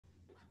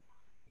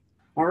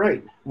All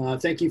right.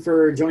 Thank you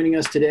for joining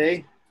us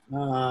today.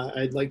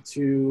 I'd like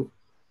to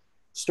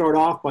start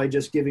off by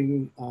just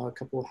giving a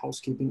couple of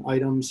housekeeping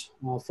items.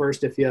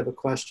 First, if you have a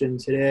question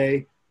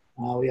today,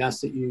 we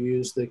ask that you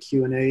use the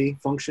Q&A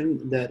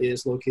function that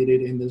is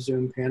located in the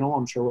Zoom panel.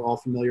 I'm sure we're all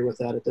familiar with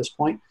that at this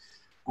point.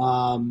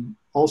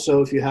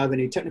 Also, if you have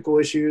any technical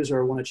issues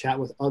or want to chat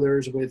with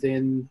others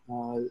within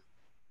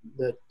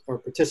that are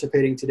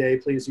participating today,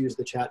 please use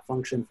the chat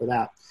function for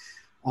that.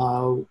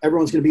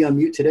 Everyone's going to be on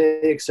mute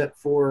today except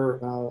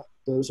for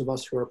those of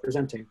us who are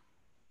presenting.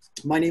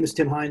 My name is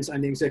Tim Hines.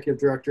 I'm the Executive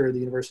Director of the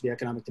University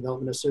Economic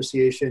Development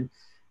Association,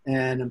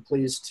 and I'm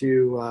pleased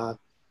to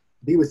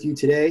be with you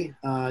today.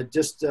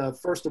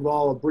 First of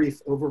all, a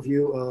brief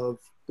overview of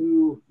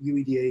who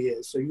UEDA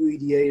is. So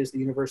UEDA is the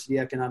University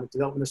Economic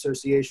Development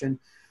Association.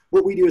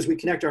 What we do is we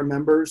connect our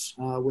members,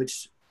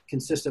 which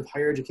consist of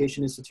higher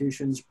education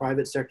institutions,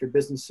 private sector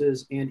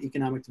businesses, and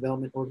economic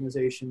development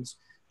organizations,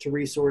 to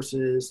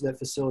resources that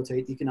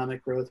facilitate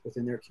economic growth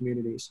within their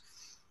communities.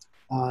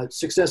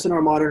 Success in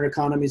our modern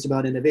economy is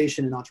about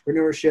innovation and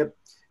entrepreneurship.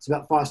 It's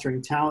about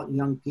fostering talent in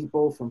young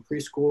people from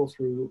preschool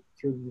through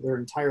their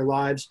entire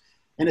lives.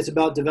 And it's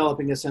about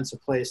developing a sense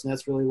of place. And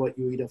that's really what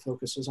UEDA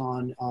focuses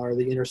on, are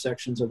the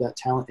intersections of that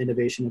talent,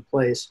 innovation, and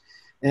place.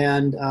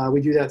 And we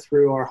do that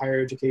through our higher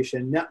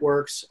education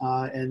networks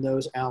and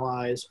those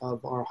allies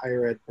of our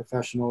higher ed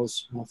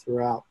professionals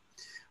throughout.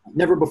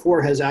 Never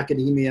before has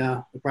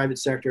academia, the private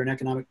sector, and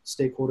economic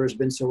stakeholders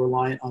been so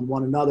reliant on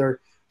one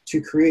another to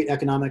create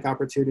economic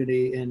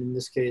opportunity, and in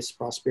this case,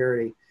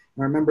 prosperity.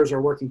 And our members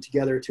are working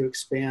together to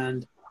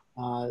expand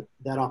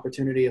that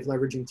opportunity of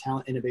leveraging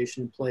talent,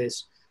 innovation, in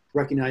place,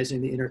 recognizing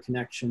the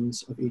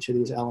interconnections of each of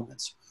these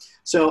elements.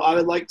 So I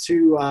would like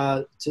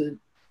to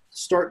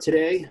start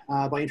today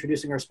by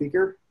introducing our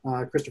speaker,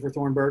 Christopher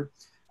Thornberg.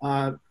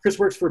 Chris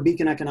works for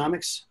Beacon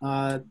Economics.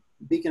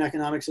 Beacon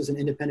Economics is an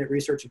independent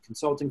research and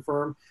consulting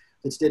firm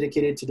that's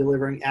dedicated to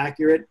delivering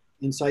accurate,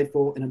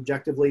 insightful, and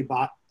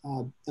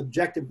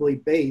objectively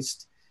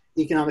based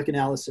economic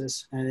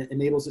analysis, and it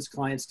enables its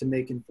clients to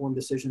make informed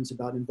decisions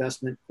about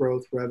investment,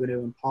 growth, revenue,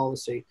 and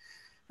policy.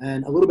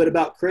 And a little bit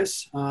about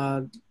Chris.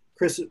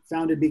 Chris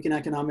founded Beacon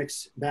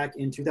Economics back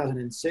in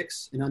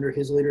 2006, and under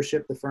his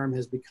leadership, the firm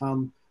has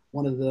become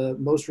one of the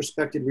most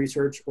respected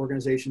research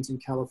organizations in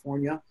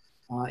California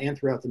and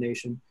throughout the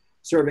nation,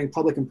 serving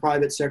public and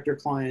private sector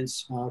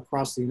clients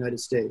across the United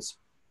States.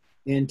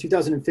 In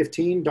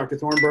 2015, Dr.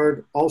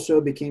 Thornberg also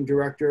became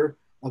director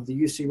of the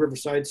UC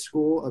Riverside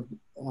School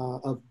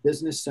of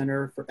Business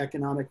Center for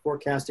Economic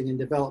Forecasting and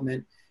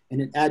Development,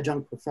 and an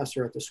adjunct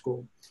professor at the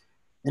school.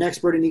 An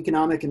expert in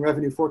economic and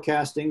revenue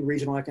forecasting,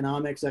 regional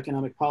economics,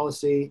 economic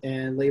policy,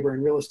 and labor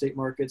and real estate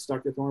markets,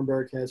 Dr.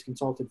 Thornberg has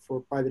consulted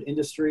for private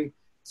industry,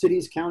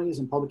 cities, counties,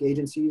 and public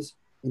agencies,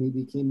 and he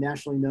became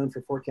nationally known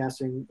for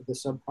forecasting the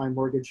subprime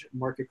mortgage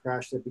market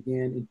crash that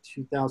began in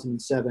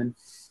 2007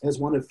 as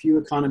one of few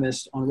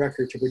economists on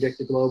record to predict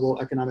the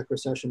global economic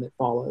recession that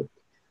followed.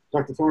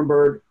 Dr.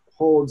 Thornberg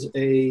holds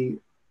a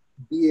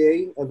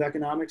BA of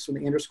economics from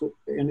the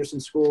Anderson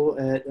School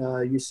at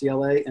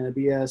UCLA and a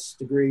BS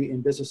degree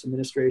in business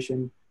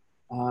administration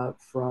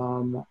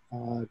from,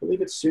 I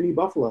believe it's SUNY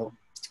Buffalo,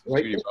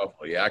 right? SUNY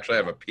Buffalo, yeah. Actually, I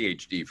have a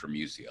PhD from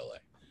UCLA.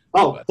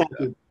 Oh,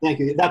 thank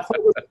you. That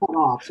part was cut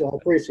off, so I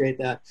appreciate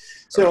that.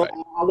 So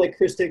I'll let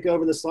Chris take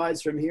over the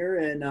slides from here,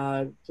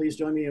 and please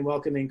join me in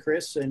welcoming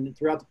Chris. And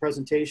throughout the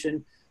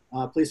presentation,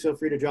 please feel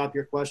free to drop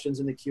your questions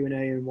in the Q&A,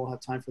 and we'll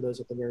have time for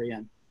those at the very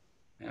end.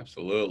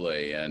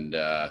 Absolutely, and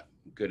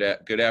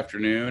good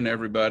afternoon,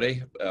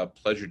 everybody.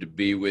 Pleasure to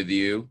be with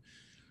you.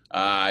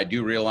 I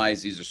do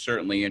realize these are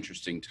certainly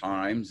interesting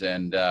times,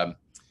 and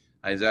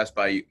I was asked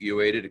by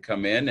UEDA to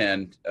come in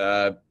and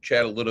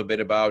chat a little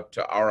bit about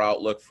our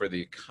outlook for the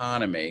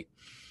economy.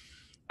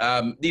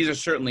 These are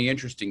certainly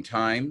interesting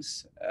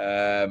times.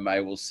 I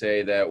will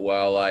say that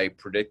while I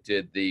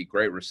predicted the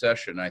Great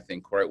Recession, I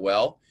think quite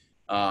well,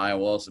 I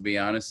will also be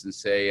honest and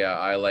say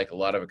I, like a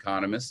lot of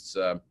economists,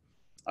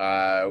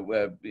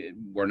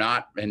 we're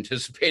not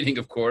anticipating,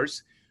 of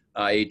course,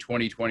 a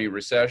 2020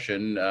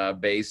 recession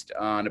based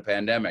on a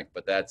pandemic,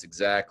 but that's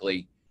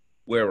exactly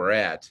where we're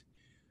at.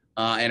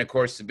 And of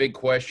course, the big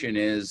question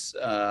is,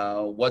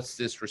 what's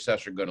this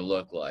recession going to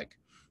look like?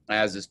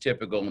 As is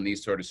typical in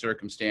these sort of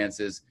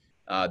circumstances,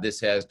 this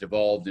has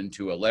devolved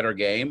into a letter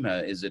game.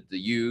 Is it the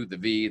U, the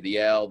V, the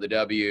L, the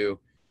W,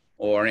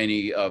 or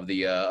any of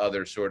the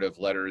other sort of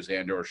letters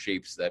and or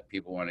shapes that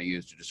people want to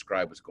use to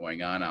describe what's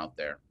going on out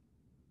there?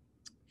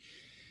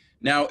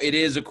 Now, it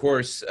is, of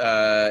course,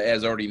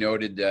 as already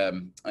noted,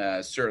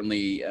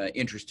 certainly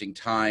interesting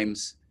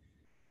times.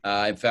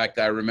 In fact,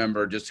 I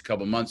remember just a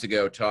couple months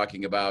ago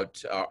talking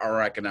about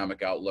our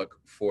economic outlook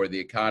for the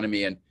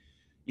economy. And,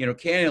 you know,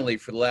 candidly,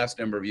 for the last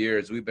number of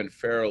years, we've been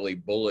fairly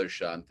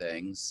bullish on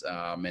things.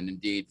 And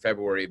indeed,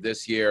 February of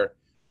this year,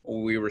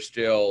 we were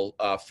still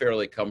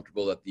fairly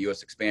comfortable that the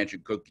U.S. expansion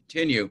could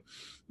continue.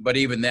 But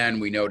even then,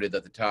 we noted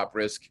that the top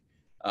risk,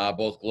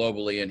 both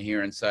globally and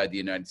here inside the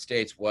United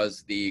States,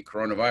 was the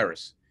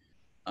coronavirus.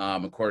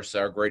 Of course,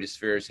 our greatest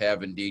fears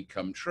have indeed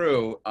come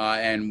true,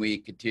 and we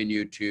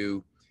continue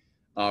to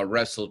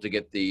wrestle to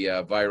get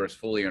the virus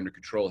fully under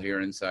control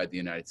here inside the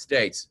United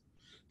States.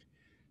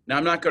 Now,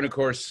 I'm not going to, of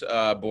course,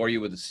 bore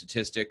you with the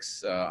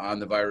statistics on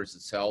the virus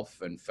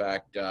itself. In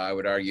fact, I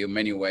would argue in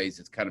many ways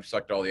it's kind of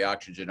sucked all the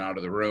oxygen out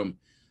of the room.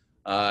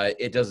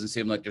 It doesn't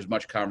seem like there's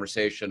much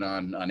conversation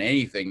on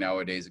anything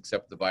nowadays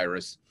except the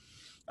virus.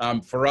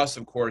 For us,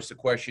 of course, the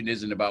question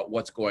isn't about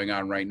what's going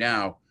on right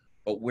now,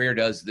 but where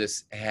does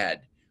this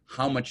head?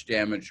 How much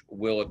damage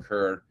will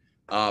occur?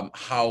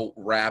 How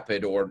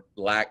rapid or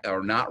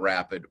not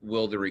rapid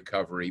will the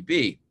recovery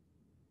be?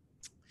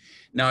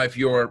 Now, if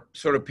you're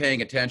sort of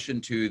paying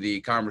attention to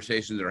the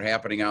conversations that are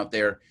happening out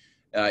there,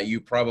 you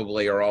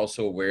probably are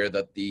also aware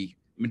that the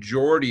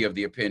majority of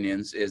the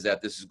opinions is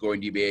that this is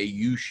going to be a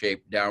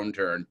U-shaped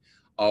downturn,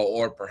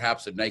 or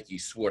perhaps a Nike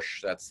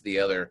swoosh. That's the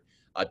other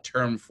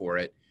term for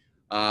it.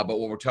 But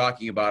what we're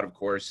talking about, of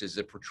course, is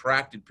a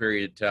protracted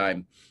period of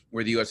time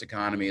where the U.S.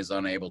 economy is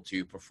unable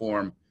to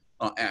perform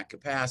at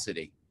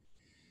capacity.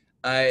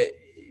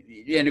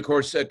 And of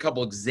course, a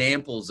couple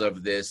examples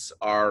of this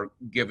are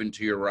given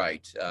to your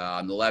right.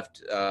 On the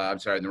left, on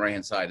the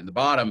right-hand side, in the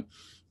bottom,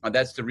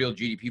 that's the real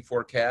GDP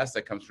forecast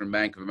that comes from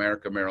Bank of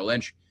America Merrill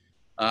Lynch.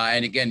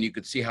 And again, you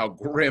could see how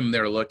grim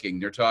they're looking.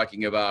 They're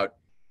talking about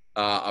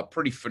a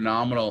pretty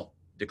phenomenal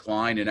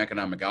decline in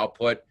economic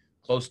output,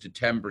 close to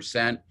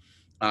 10%,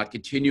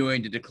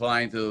 continuing to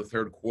decline through the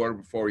third quarter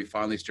before we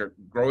finally start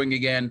growing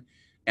again.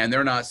 And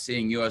they're not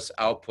seeing U.S.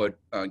 output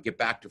get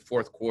back to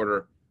fourth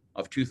quarter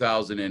of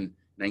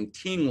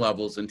 2019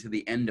 levels until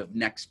the end of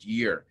next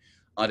year.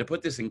 To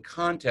put this in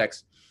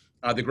context,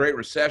 the Great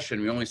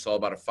Recession, we only saw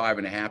about a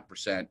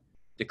 5.5%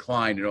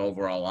 decline in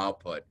overall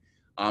output.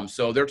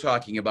 So they're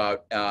talking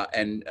about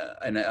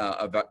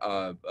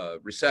a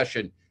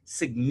recession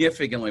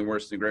significantly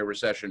worse than the Great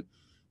Recession.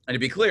 And to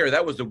be clear,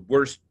 that was the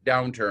worst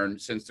downturn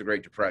since the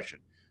Great Depression.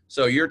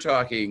 So you're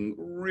talking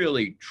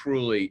really,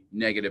 truly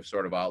negative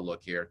sort of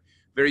outlook here.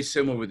 Very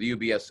similar with the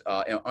UBS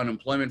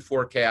unemployment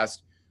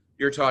forecast.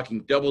 You're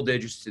talking double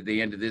digits to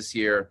the end of this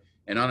year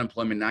and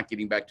unemployment not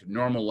getting back to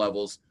normal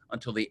levels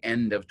until the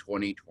end of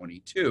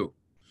 2022.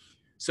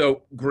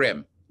 So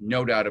grim,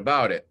 no doubt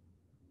about it.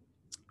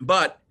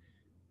 But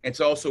it's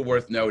also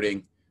worth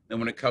noting that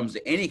when it comes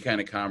to any kind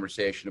of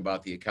conversation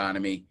about the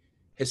economy,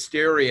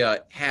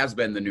 hysteria has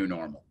been the new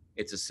normal.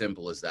 It's as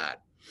simple as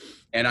that.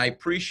 And I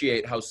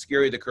appreciate how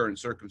scary the current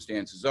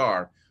circumstances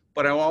are,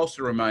 but I'll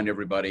also remind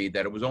everybody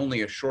that it was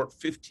only a short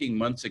 15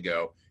 months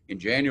ago in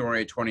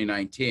January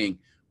 2019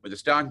 where the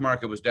stock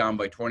market was down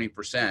by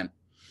 20%.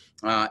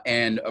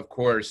 And of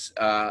course,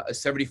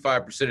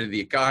 75% of the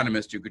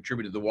economists who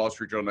contributed to the Wall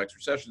Street Journal Next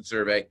Recession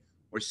Survey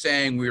were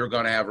saying we were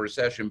going to have a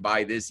recession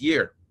by this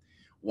year.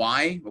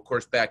 Why? Of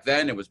course, back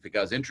then it was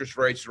because interest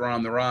rates were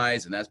on the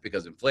rise, and that's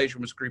because inflation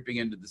was creeping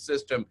into the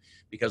system,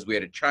 because we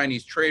had a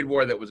Chinese trade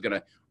war that was going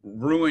to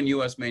ruin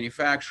U.S.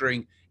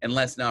 manufacturing, and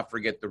let's not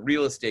forget the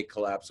real estate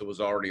collapse that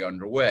was already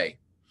underway.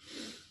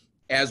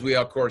 As we,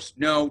 of course,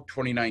 know,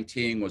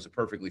 2019 was a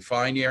perfectly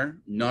fine year.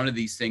 None of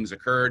these things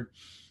occurred.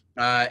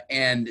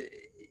 And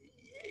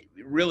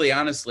really,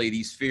 honestly,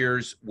 these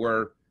fears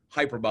were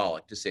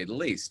hyperbolic, to say the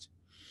least.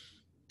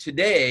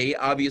 Today,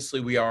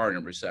 obviously, we are in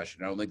a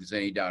recession. I don't think there's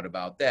any doubt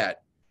about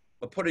that.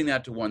 But putting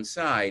that to one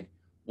side,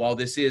 while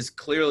this is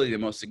clearly the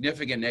most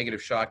significant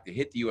negative shock to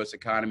hit the U.S.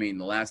 economy in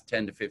the last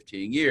 10 to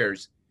 15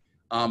 years,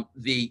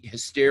 the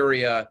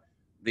hysteria,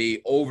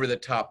 the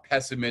over-the-top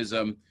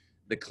pessimism,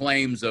 the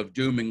claims of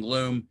doom and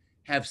gloom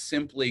have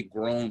simply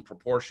grown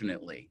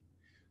proportionately.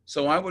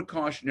 So I would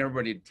caution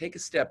everybody to take a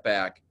step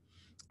back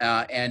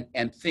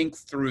and think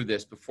through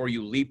this before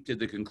you leap to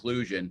the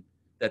conclusion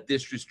that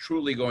this is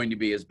truly going to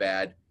be as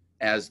bad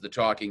as the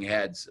talking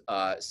heads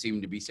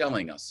seem to be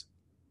telling us.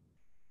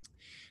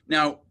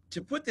 Now,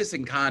 to put this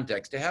in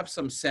context, to have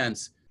some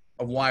sense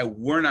of why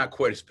we're not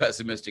quite as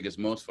pessimistic as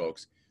most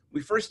folks,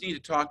 we first need to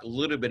talk a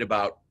little bit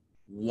about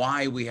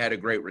why we had a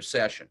Great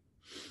Recession.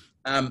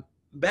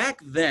 Back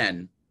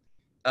then,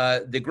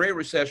 the Great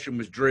Recession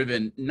was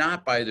driven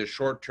not by the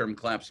short-term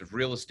collapse of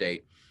real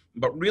estate,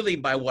 but really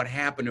by what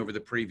happened over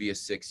the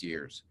previous 6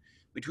 years.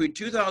 Between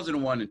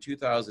 2001 and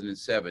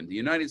 2007, the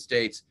United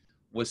States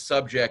was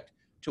subject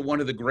to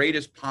one of the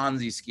greatest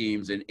Ponzi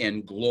schemes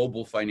in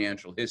global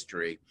financial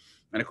history.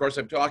 And of course,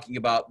 I'm talking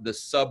about the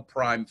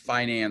subprime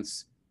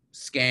finance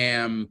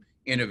scam,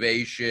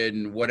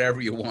 innovation,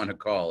 whatever you want to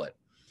call it.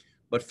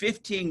 But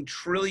 $15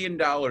 trillion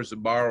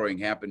of borrowing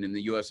happened in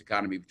the U.S.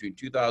 economy between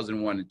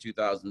 2001 and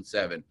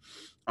 2007,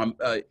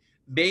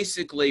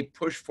 basically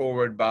pushed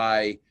forward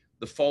by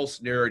the false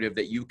narrative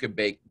that you could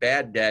make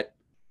bad debt,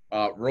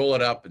 roll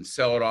it up and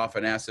sell it off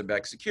in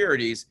asset-backed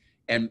securities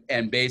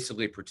and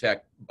basically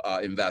protect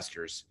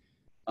investors.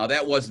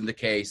 That wasn't the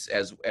case,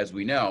 as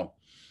we know.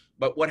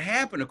 But what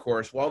happened, of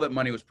course, while that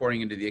money was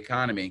pouring into the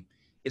economy,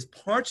 is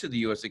parts of the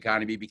U.S.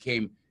 economy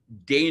became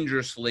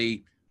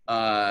dangerously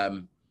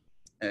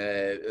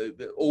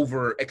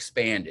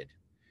overexpanded.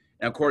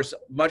 And of course,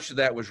 much of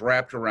that was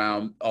wrapped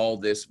around all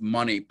this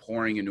money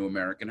pouring into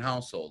American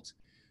households.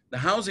 The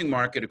housing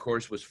market, of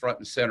course, was front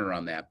and center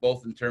on that,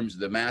 both in terms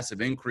of the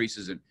massive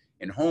increases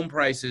in home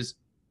prices,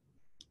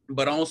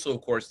 but also,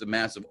 of course, the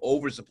massive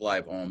oversupply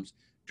of homes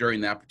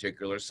during that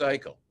particular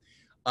cycle.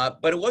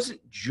 But it wasn't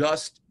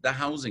just the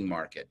housing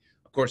market.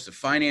 Of course, the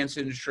finance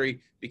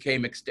industry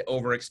became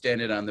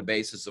overextended on the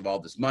basis of all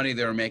this money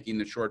they were making in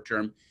the short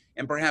term.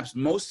 And perhaps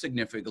most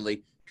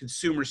significantly,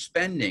 consumer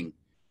spending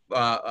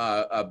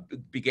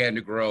began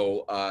to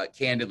grow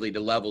candidly to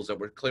levels that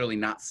were clearly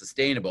not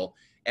sustainable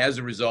as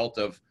a result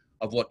of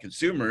what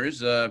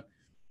consumers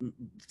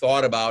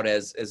thought about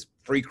as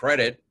free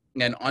credit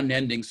and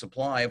unending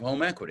supply of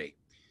home equity.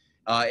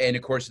 And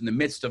of course, in the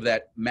midst of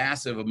that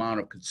massive amount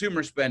of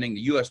consumer spending,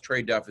 the U.S.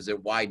 trade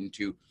deficit widened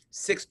to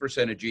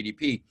 6% of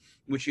GDP,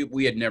 which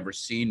we had never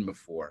seen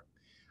before.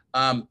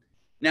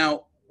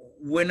 Now,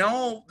 when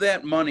all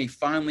that money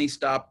finally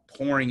stopped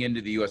pouring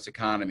into the U.S.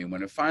 economy,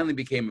 when it finally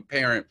became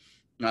apparent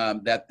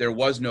that there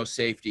was no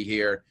safety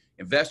here,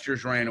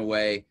 investors ran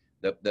away,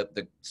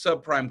 the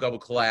subprime bubble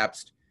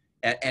collapsed,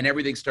 and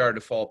everything started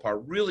to fall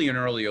apart really in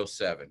early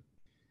 2007.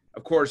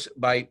 Of course,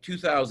 by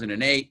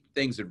 2008,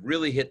 things had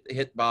really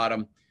hit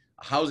bottom.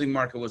 The housing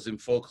market was in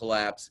full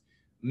collapse.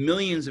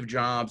 Millions of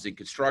jobs in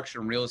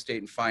construction, real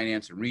estate, and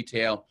finance and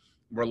retail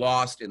were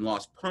lost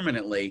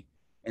permanently.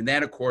 And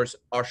that, of course,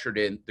 ushered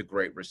in the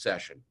Great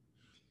Recession.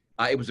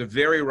 It was a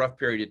very rough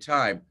period of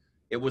time.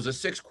 It was a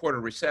 6-quarter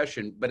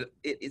recession, but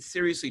it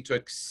seriously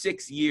took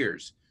 6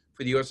 years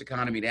for the U.S.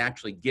 economy to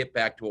actually get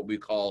back to what we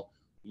call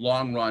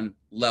long-run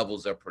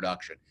levels of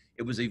production.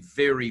 It was a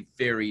very,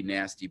 very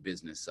nasty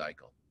business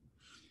cycle.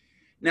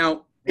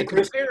 Now, hey,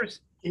 Chris,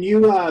 can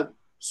you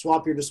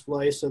swap your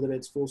display so that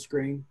it's full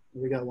screen?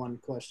 We got one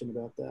question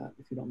about that,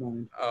 if you don't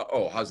mind.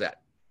 How's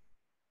that?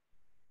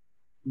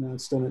 No,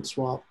 it's still not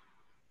swap.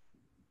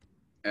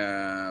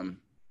 Um,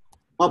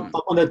 Up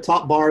on the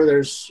top bar,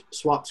 there's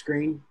swap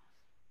screen.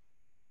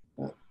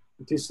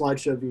 Do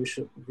slideshow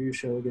view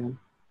show again.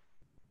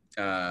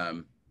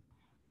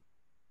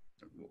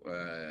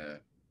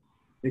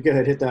 You go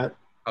ahead, hit that.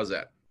 How's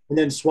that? And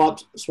then swap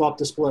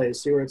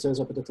displays. See where it says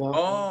up at the top?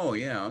 Oh,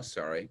 yeah. I'm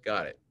sorry.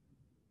 Got it.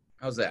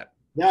 How's that?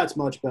 That's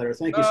much better.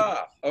 Thank you.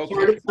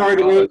 Okay.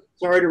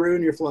 Sorry to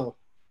ruin your flow.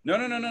 No,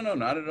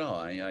 not at all.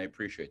 I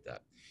appreciate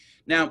that.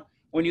 Now,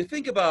 when you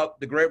think about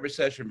the Great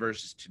Recession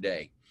versus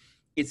today,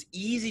 it's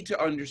easy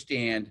to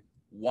understand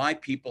why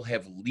people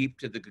have leaped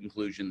to the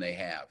conclusion they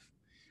have.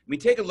 I mean,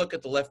 take a look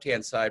at the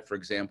left-hand side, for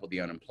example, the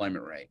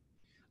unemployment rate.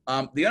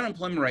 The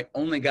unemployment rate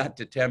only got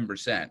to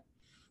 10%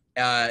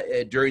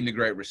 during the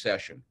Great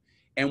Recession.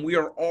 And we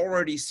are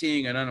already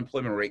seeing an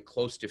unemployment rate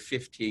close to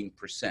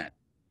 15%.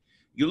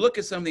 You look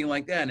at something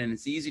like that, and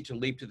it's easy to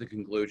leap to the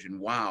conclusion,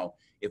 wow,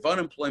 if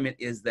unemployment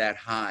is that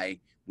high,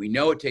 we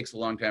know it takes a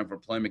long time for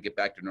employment to get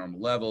back to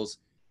normal levels.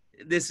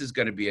 This is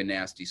going to be a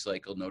nasty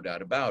cycle, no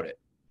doubt about it.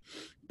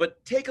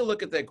 But take a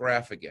look at that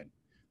graph again.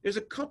 There's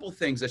a couple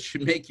things that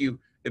should make you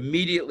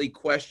immediately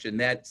question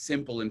that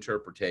simple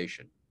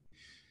interpretation.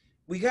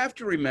 We have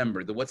to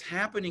remember that what's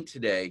happening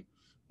today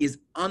is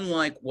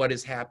unlike what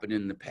has happened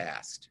in the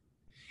past.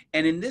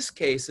 And in this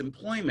case,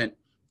 employment,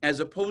 as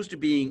opposed to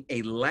being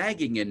a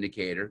lagging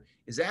indicator,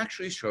 is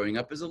actually showing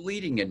up as a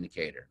leading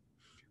indicator.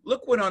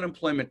 Look when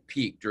unemployment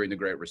peaked during the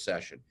Great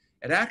Recession.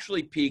 It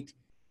actually peaked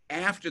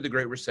after the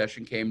Great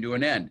Recession came to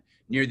an end,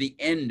 near the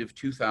end of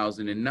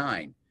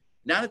 2009,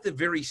 not at the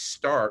very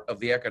start of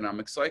the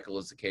economic cycle,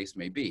 as the case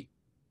may be.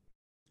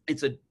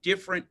 It's a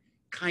different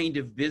kind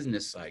of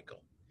business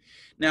cycle.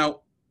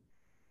 Now,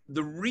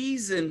 the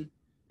reason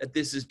that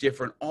this is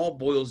different all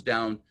boils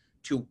down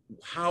to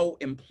how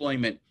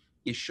employment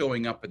is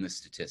showing up in the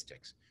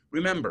statistics.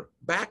 Remember,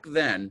 back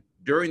then,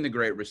 during the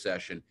Great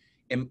Recession,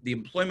 the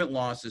employment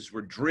losses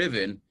were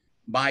driven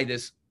by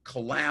this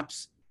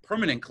collapse,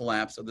 permanent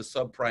collapse of the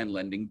subprime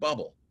lending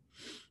bubble.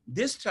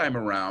 This time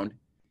around,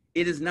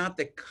 it is not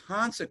the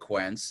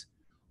consequence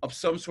of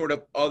some sort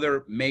of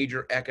other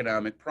major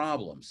economic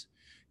problems.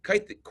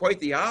 Quite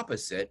the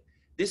opposite.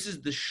 This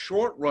is the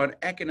short-run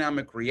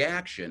economic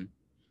reaction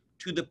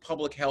to the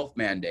public health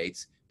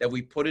mandates that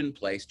we put in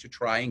place to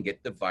try and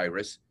get the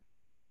virus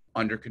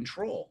under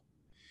control.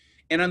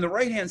 And on the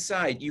right-hand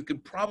side, you can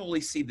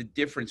probably see the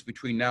difference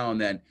between now and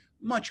then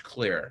much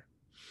clearer.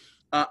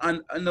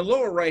 On the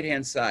lower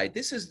right-hand side,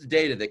 this is the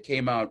data that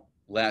came out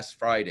last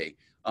Friday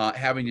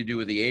having to do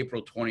with the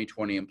April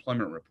 2020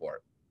 employment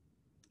report.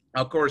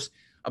 Of course,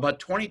 about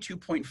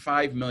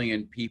 22.5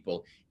 million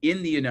people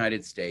in the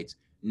United States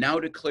now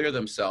declare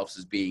themselves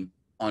as being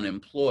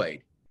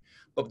unemployed.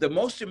 But the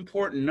most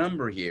important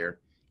number here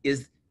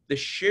is the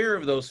share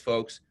of those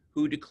folks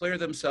who declare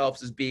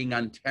themselves as being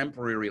on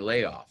temporary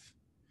layoff.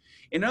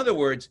 In other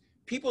words,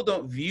 people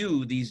don't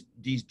view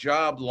these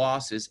job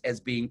losses as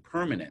being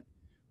permanent,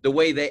 the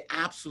way they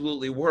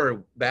absolutely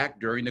were back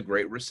during the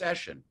Great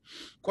Recession.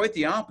 Quite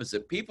the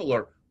opposite. People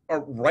are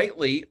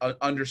rightly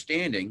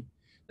understanding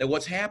that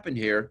what's happened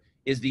here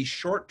is these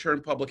short-term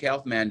public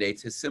health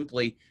mandates has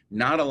simply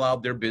not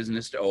allowed their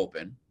business to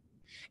open.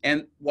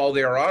 And while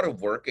they are out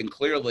of work and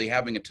clearly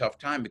having a tough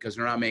time because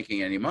they're not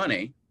making any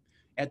money,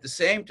 at the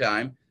same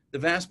time, the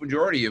vast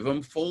majority of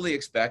them fully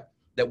expect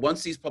that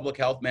once these public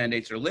health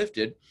mandates are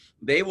lifted,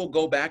 they will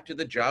go back to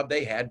the job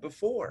they had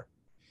before.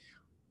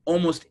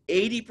 Almost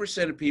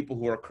 80% of people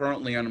who are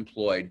currently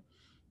unemployed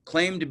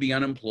claim to be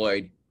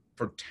unemployed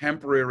for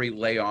temporary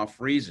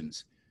layoff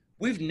reasons.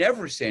 We've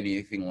never seen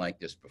anything like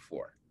this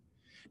before.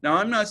 Now,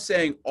 I'm not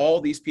saying all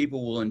these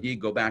people will indeed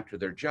go back to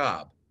their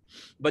job,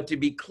 but to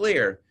be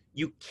clear,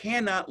 you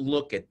cannot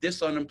look at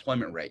this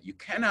unemployment rate, you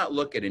cannot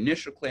look at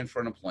initial claims for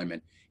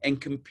unemployment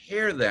and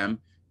compare them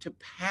to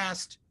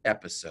past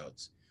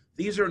episodes.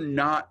 These are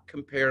not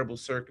comparable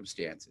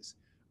circumstances.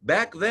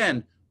 Back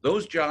then,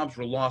 those jobs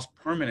were lost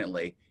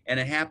permanently, and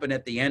it happened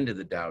at the end of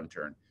the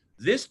downturn.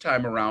 This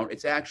time around,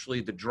 it's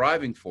actually the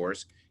driving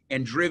force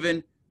and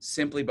driven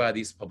simply by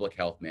these public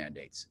health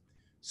mandates.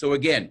 So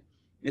again,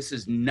 this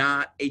is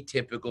not a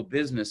typical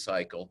business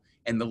cycle,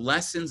 and the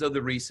lessons of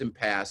the recent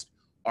past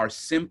are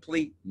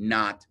simply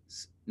not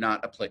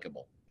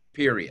applicable,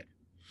 period.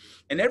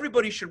 And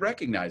everybody should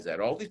recognize that.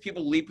 All these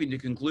people leaping to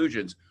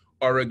conclusions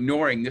are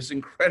ignoring this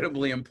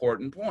incredibly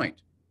important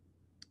point.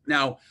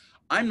 Now,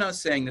 I'm not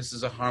saying this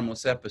is a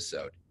harmless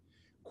episode.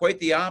 Quite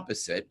the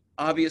opposite.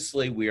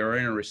 Obviously, we are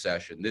in a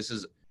recession. This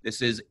is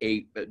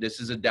a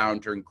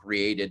downturn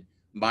created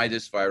by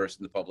this virus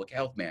and the public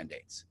health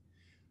mandates.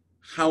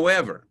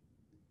 However,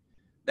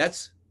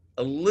 that's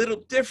a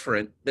little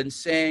different than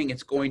saying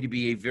it's going to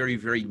be a very,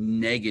 very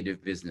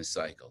negative business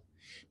cycle.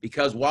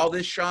 Because while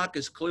this shock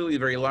is clearly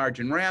very large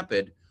and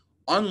rapid,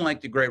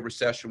 unlike the Great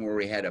Recession where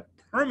we had a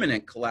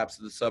permanent collapse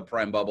of the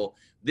subprime bubble,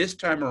 this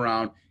time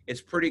around,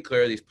 it's pretty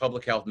clear these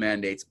public health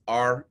mandates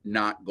are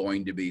not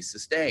going to be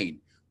sustained.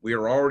 We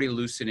are already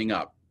loosening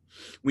up.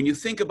 When you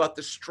think about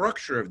the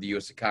structure of the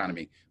U.S.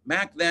 economy,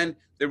 back then,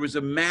 there was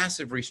a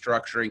massive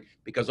restructuring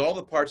because all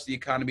the parts of the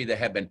economy that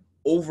had been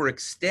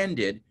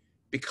overextended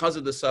because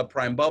of the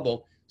subprime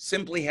bubble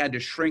simply had to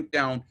shrink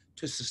down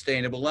to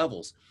sustainable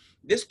levels.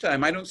 This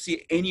time, I don't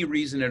see any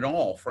reason at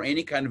all for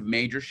any kind of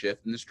major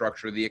shift in the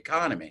structure of the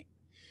economy.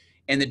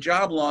 And the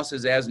job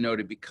losses, as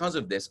noted, because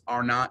of this,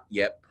 are not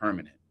yet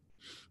permanent.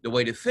 The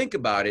way to think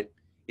about it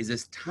is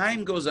as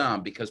time goes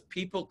on, because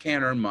people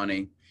can't earn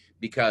money,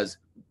 because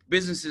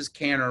businesses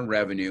can't earn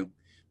revenue,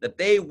 that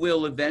they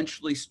will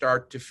eventually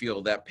start to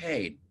feel that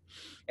pain.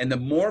 And the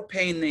more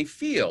pain they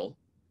feel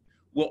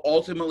will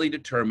ultimately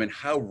determine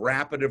how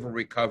rapid of a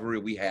recovery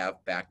we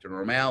have back to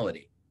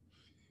normality.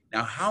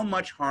 Now, how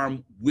much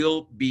harm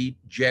will be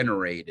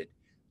generated?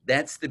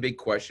 That's the big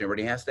question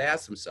everybody has to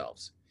ask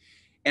themselves.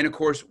 And of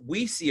course,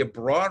 we see a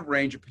broad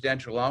range of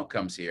potential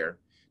outcomes here,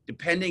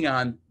 depending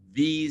on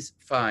these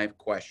 5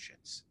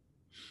 questions.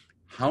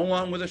 How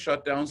long will the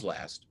shutdowns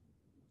last?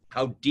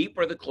 How deep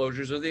are the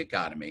closures of the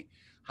economy?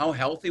 How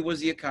healthy was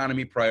the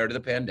economy prior to the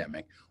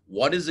pandemic?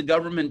 What has the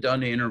government done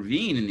to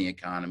intervene in the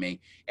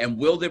economy? And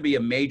will there be a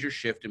major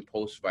shift in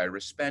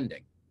post-virus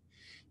spending?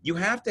 You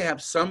have to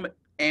have some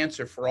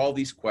answer for all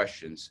these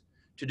questions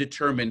to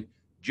determine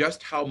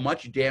just how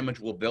much damage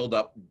will build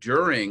up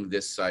during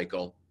this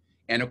cycle,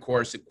 and of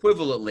course,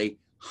 equivalently,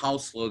 how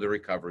slow the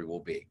recovery will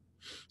be.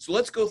 So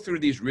let's go through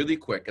these really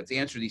quick. Let's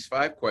answer these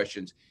 5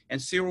 questions and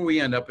see where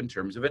we end up in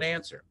terms of an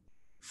answer.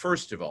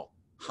 First of all,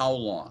 how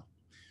long?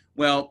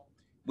 Well,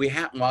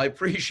 I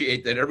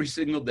appreciate that every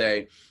single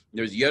day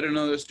there's yet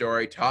another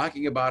story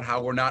talking about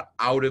how we're not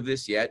out of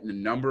this yet and the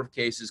number of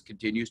cases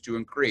continues to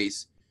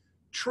increase.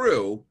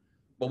 True,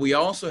 but we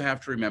also have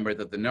to remember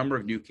that the number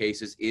of new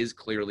cases is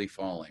clearly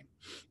falling.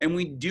 And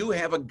we do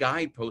have a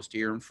guidepost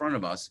here in front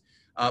of us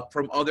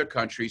from other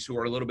countries who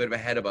are a little bit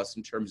ahead of us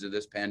in terms of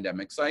this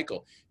pandemic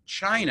cycle.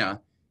 China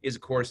is,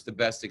 of course, the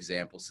best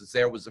example, since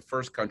there was the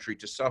first country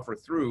to suffer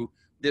through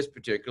this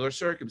particular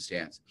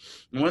circumstance.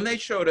 And when they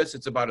showed us,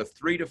 it's about a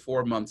 3 to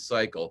 4 month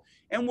cycle,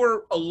 and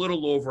we're a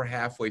little over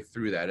halfway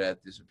through that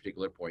at this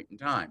particular point in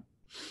time.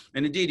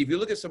 And indeed, if you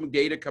look at some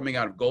data coming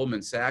out of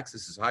Goldman Sachs,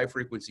 this is high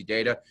frequency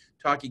data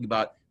talking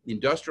about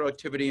industrial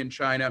activity in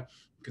China,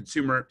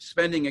 consumer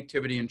spending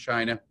activity in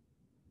China.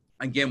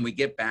 Again, we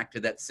get back to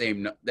that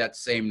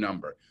same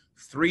number,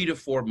 3 to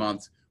 4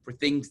 months for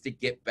things to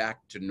get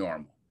back to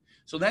normal.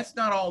 So that's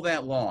not all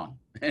that long,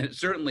 and it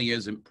certainly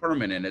isn't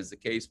permanent, as the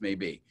case may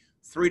be.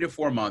 3 to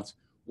 4 months.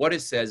 What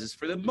it says is,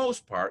 for the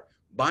most part,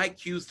 by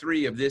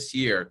Q3 of this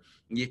year,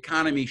 the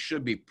economy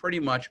should be pretty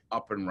much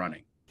up and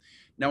running.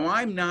 Now,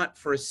 I'm not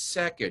for a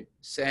second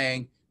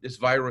saying this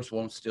virus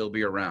won't still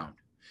be around,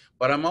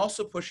 but I'm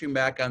also pushing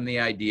back on the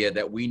idea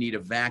that we need a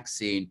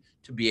vaccine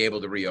to be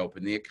able to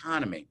reopen the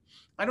economy.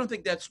 I don't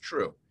think that's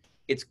true.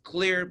 It's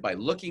clear by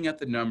looking at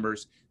the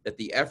numbers that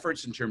the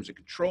efforts in terms of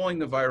controlling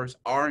the virus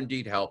are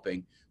indeed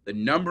helping. The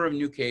number of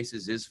new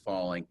cases is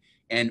falling,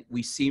 and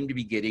we seem to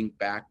be getting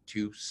back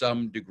to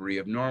some degree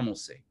of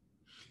normalcy.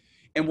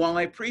 And while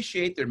I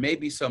appreciate there may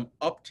be some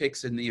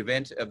upticks in the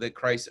event of the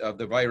crisis of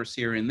the virus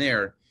here and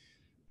there,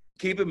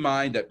 keep in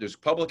mind that there's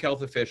public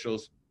health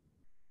officials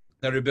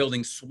that are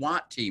building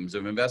SWAT teams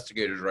of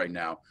investigators right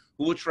now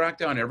who will track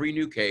down every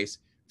new case,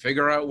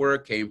 figure out where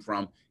it came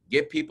from,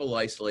 get people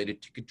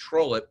isolated to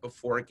control it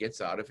before it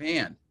gets out of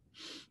hand.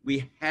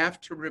 We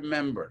have to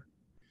remember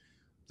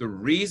The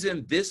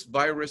reason this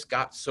virus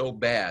got so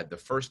bad the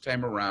first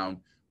time around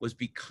was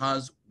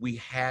because we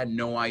had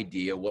no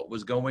idea what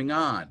was going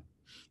on.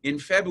 In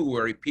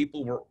February,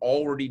 people were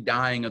already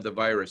dying of the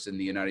virus in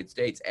the United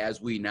States, as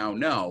we now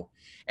know.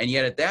 And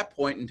yet at that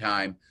point in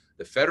time,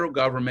 the federal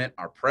government,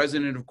 our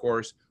president, of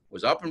course,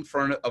 was up in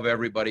front of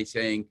everybody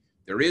saying,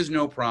 there is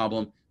no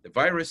problem. The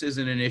virus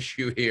isn't an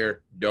issue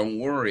here. Don't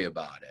worry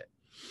about it.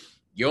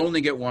 You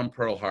only get one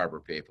Pearl Harbor,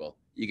 people.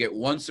 You get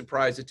one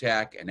surprise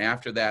attack, and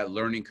after that,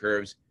 learning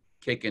curves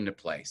kick into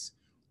place.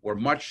 We're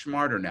much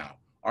smarter now.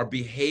 Our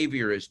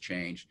behavior has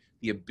changed.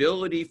 The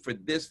ability for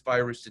this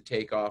virus to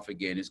take off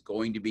again is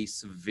going to be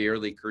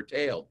severely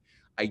curtailed.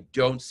 I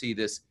don't see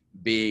this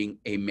being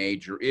a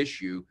major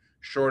issue,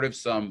 short of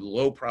some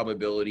low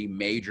probability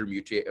major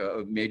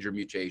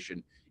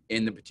mutation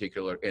in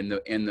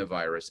the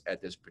virus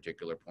at this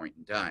particular point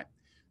in time.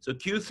 So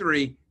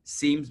Q3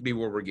 seems to be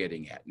where we're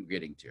getting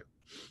to.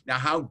 Now,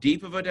 how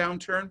deep of a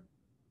downturn?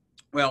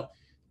 Well,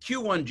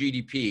 Q1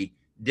 GDP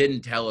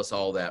didn't tell us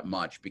all that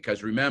much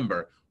because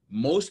remember,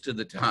 most of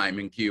the time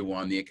in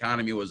Q1, the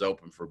economy was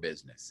open for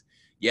business.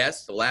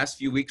 Yes, the last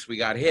few weeks we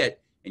got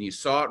hit and you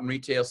saw it in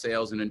retail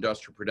sales and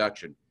industrial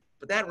production,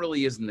 but that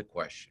really isn't the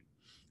question.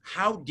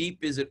 How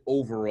deep is it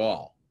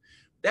overall?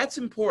 That's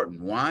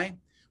important. Why?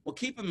 Well,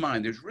 keep in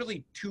mind, there's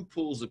really two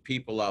pools of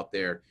people out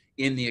there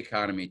in the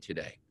economy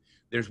today.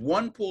 There's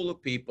one pool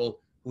of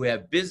people who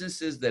have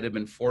businesses that have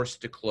been forced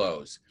to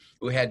close,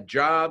 who had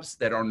jobs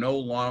that are no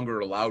longer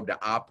allowed to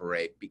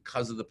operate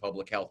because of the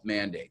public health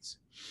mandates.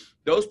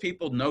 Those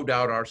people no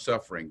doubt are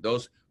suffering.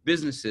 Those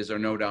businesses are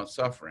no doubt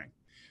suffering.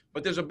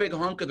 But there's a big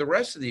hunk of the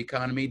rest of the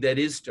economy that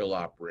is still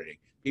operating.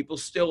 People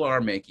still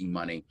are making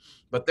money,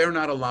 but they're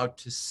not allowed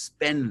to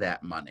spend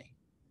that money.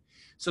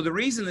 So the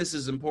reason this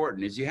is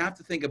important is you have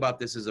to think about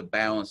this as a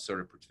balanced sort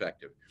of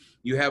perspective.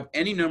 You have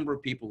any number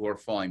of people who are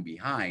falling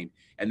behind,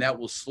 and that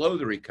will slow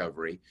the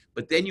recovery.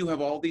 But then you have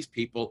all these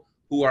people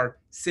who are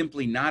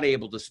simply not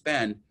able to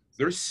spend.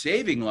 They're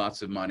saving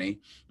lots of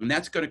money, and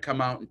that's going to come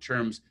out in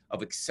terms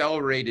of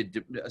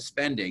accelerated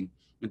spending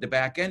at the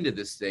back end of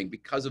this thing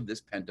because of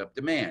this pent-up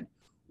demand.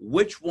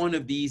 Which one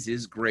of these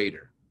is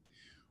greater?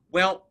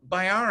 Well,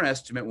 by our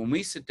estimate, when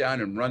we sit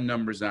down and run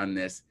numbers on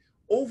this,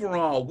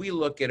 overall, we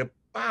look at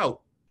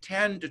about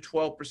 10 to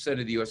 12%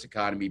 of the U.S.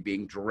 economy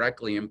being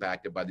directly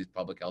impacted by these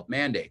public health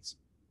mandates.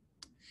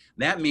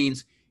 That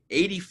means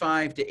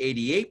 85 to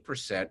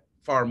 88%,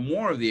 far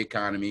more of the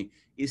economy,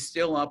 is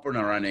still up and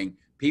running.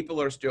 People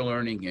are still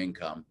earning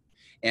income.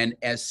 And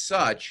as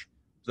such,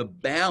 the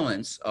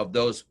balance of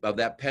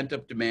that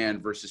pent-up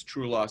demand versus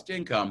true lost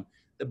income,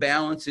 the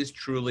balance is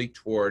truly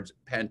towards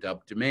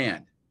pent-up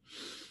demand.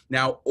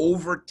 Now,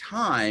 over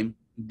time,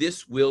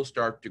 this will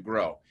start to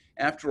grow.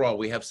 After all,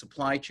 we have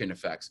supply chain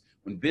effects.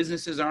 When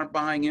businesses aren't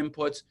buying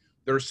inputs,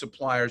 their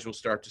suppliers will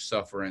start to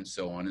suffer and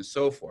so on and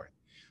so forth.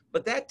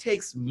 But that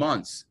takes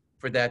months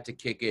for that to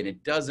kick in.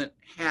 It doesn't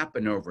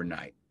happen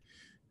overnight.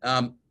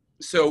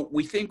 So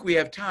we think we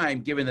have time,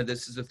 given that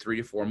this is a 3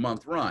 to 4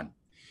 month run.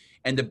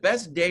 And the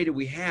best data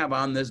we have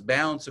on this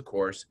balance, of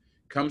course,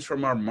 comes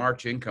from our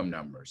March income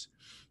numbers.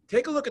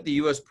 Take a look at the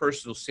U.S.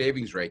 personal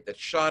savings rate that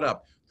shot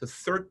up to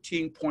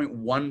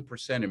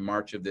 13.1% in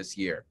March of this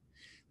year.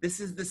 This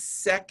is the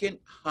second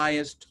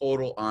highest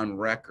total on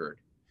record.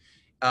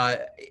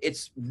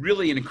 It's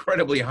really an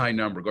incredibly high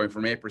number, going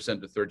from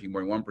 8% to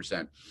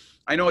 13.1%.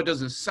 I know it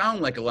doesn't sound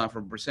like a lot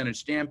from a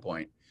percentage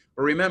standpoint,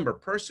 but remember,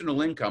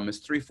 personal income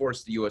is 3/4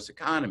 of the U.S.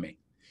 economy.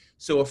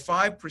 So a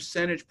 5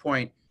 percentage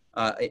point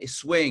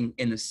swing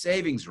in the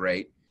savings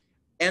rate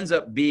ends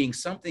up being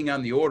something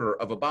on the order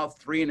of about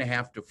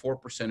 3.5 to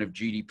 4% of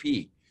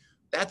GDP.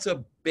 That's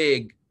a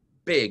big,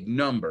 big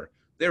number.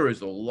 There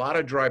is a lot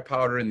of dry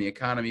powder in the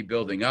economy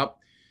building up.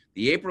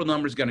 The April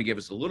number is going to give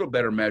us a little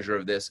better measure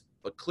of this,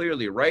 but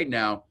clearly right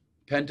now,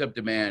 pent-up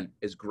demand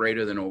is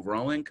greater than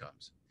overall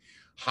incomes.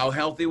 How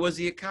healthy was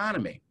the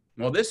economy?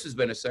 Well, this has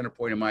been a center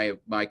point of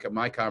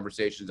my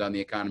conversations on the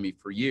economy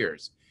for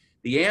years.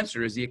 The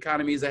answer is the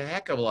economy is a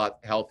heck of a lot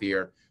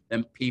healthier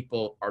than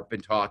people have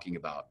been talking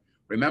about.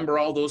 Remember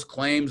all those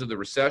claims of the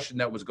recession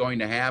that was going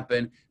to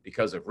happen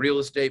because of real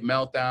estate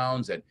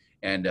meltdowns and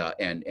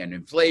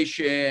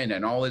inflation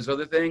and all these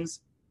other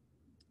things?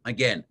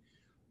 Again,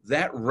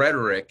 that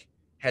rhetoric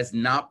has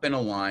not been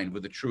aligned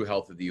with the true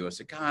health of the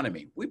U.S.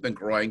 economy. We've been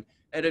growing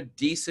at a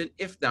decent,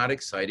 if not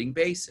exciting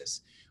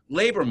basis.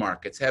 Labor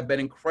markets have been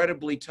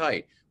incredibly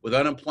tight, with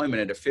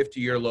unemployment at a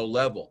 50-year low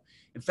level.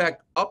 In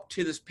fact, up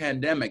to this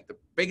pandemic, the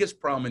biggest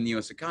problem in the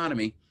U.S.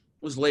 economy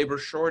was labor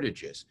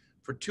shortages.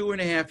 For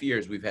 2.5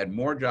 years, we've had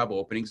more job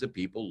openings than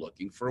people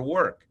looking for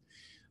work.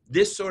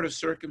 This sort of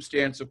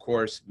circumstance, of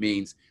course,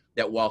 means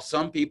that while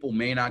some people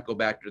may not go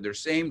back to their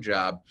same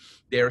job,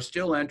 they are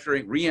still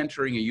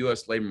re-entering a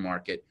U.S. labor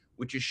market,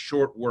 which is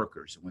short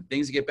workers. And when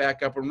things get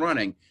back up and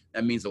running,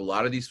 that means a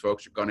lot of these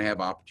folks are going to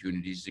have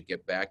opportunities to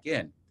get back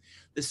in.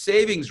 The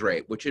savings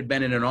rate, which had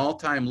been at an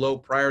all-time low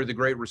prior to the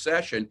Great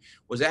Recession,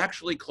 was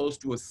actually close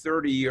to a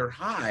 30-year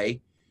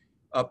high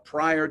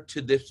prior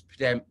to this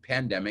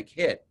pandemic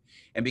hit.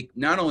 And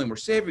not only were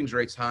savings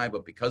rates high,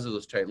 but because of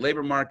those tight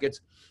labor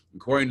markets,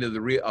 according to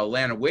the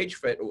Atlanta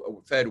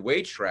Fed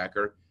wage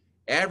tracker,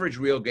 average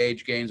real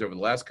wage gains over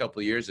the last couple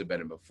of years have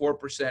been about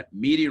 4%,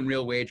 median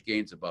real wage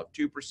gains above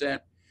 2%.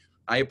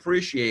 I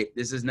appreciate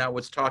this is not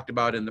what's talked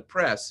about in the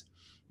press,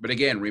 but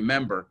again,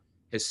 remember,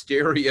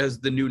 hysteria is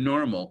the new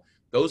normal.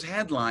 Those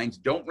headlines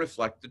don't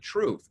reflect the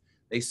truth.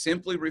 They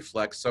simply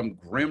reflect some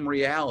grim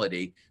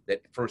reality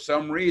that for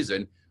some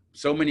reason,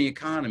 so many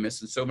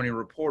economists and so many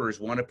reporters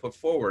want to put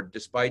forward,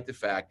 despite the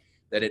fact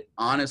that an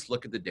honest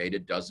look at the data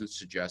doesn't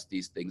suggest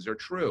these things are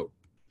true.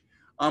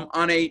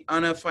 On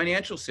a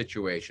financial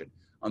situation,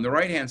 on the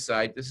right-hand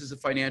side, this is a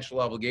financial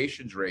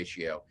obligations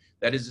ratio.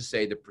 That is to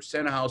say, the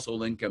percent of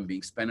household income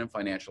being spent on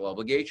financial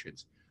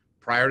obligations.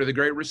 Prior to the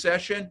Great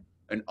Recession,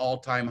 an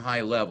all-time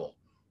high level.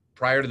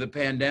 Prior to the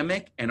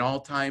pandemic, an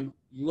all-time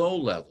low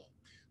level.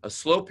 A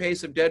slow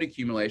pace of debt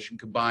accumulation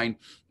combined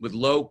with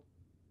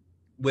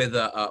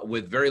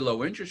very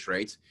low interest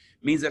rates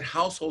means that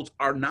households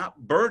are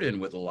not burdened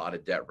with a lot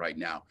of debt right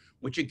now,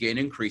 which again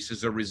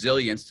increases their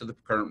resilience to the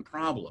current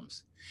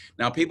problems.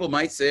 Now, people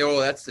might say, oh,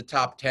 that's the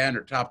top 10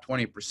 or top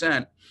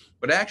 20%,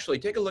 but actually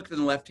take a look at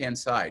the left-hand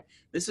side.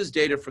 This is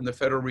data from the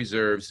Federal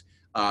Reserve's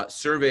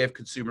survey of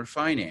consumer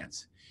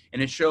finance.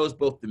 And it shows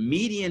both the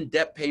median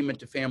debt payment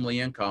to family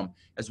income,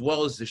 as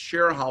well as the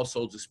share of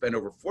households who spend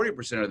over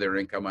 40% of their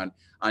income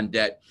on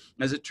debt.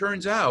 As it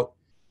turns out,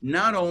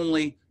 not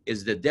only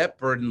is the debt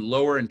burden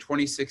lower in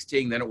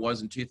 2016 than it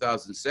was in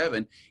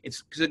 2007,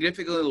 it's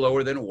significantly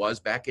lower than it was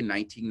back in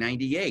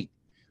 1998.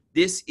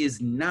 This is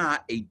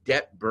not a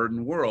debt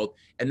burden world,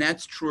 and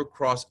that's true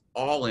across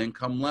all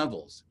income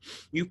levels.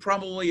 You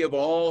probably have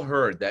all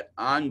heard that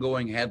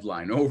ongoing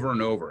headline over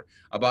and over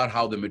about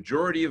how the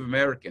majority of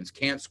Americans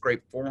can't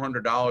scrape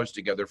 $400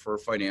 together for a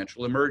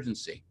financial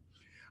emergency.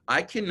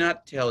 I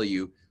cannot tell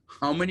you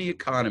how many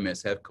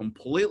economists have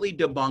completely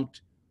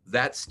debunked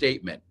that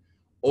statement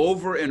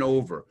over and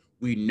over.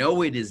 We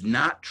know it is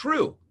not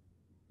true,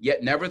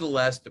 yet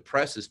nevertheless, the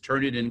press has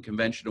turned it into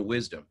conventional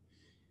wisdom.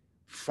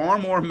 Far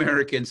more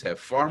Americans have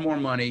far more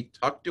money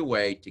tucked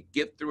away to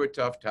get through a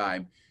tough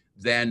time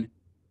than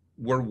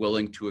we're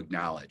willing to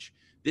acknowledge.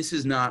 This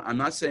is not, I'm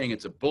not saying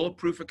it's a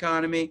bulletproof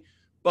economy,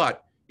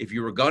 but if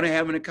you were going to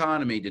have an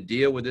economy to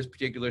deal with this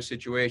particular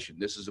situation,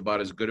 this is about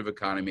as good of an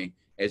economy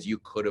as you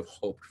could have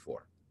hoped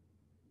for.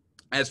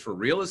 As for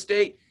real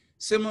estate,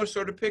 similar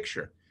sort of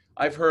picture.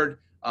 I've heard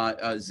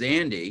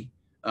Zandy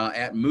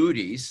at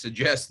Moody's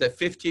suggests that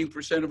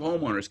 15% of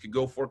homeowners could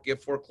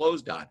get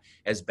foreclosed on,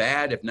 as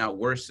bad, if not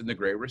worse, than the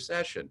Great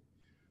Recession.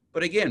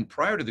 But again,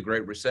 prior to the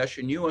Great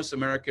Recession, U.S.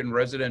 American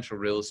residential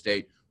real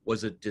estate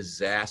was a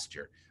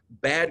disaster.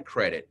 Bad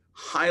credit,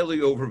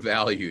 highly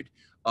overvalued,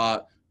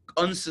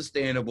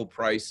 unsustainable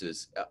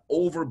prices,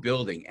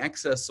 overbuilding,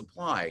 excess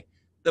supply.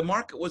 The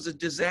market was a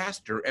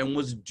disaster and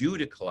was due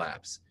to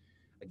collapse.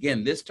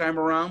 Again, this time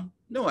around,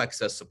 no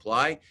excess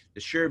supply. The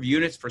share of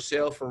units for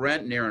sale for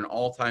rent near an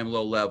all-time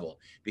low level.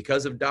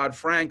 Because of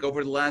Dodd-Frank,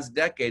 over the last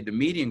decade, the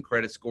median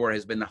credit score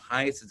has been the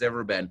highest it's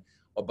ever been,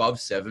 above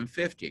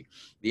 750.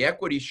 The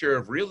equity share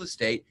of real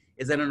estate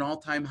is at an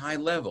all-time high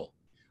level.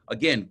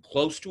 Again,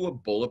 close to a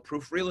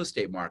bulletproof real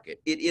estate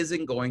market. It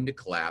isn't going to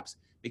collapse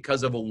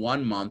because of a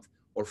 1-month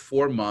or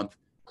 4-month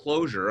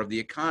closure of the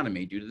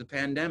economy due to the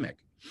pandemic.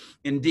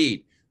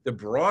 Indeed, the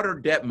broader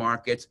debt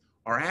markets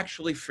are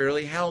actually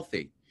fairly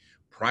healthy.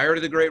 Prior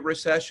to the Great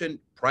Recession,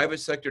 private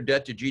sector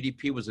debt to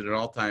GDP was at an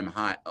all-time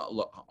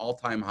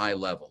high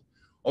level.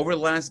 Over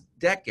the last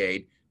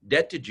decade,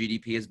 debt to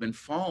GDP has been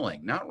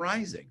falling, not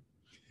rising.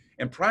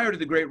 And prior to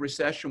the Great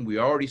Recession, we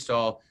already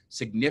saw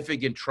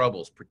significant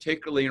troubles,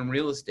 particularly in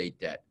real estate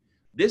debt.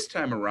 This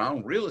time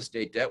around, real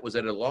estate debt was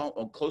at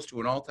close to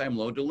an all-time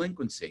low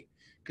delinquency.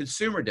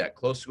 Consumer debt,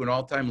 close to an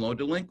all-time low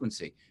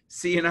delinquency.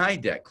 C&I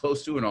debt,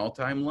 close to an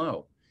all-time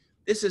low.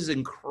 This is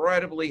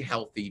incredibly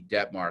healthy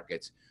debt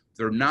markets.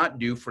 They're not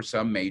due for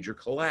some major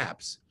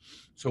collapse.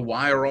 So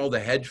why are all the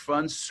hedge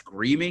funds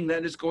screaming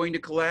that it's going to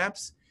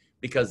collapse?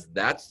 Because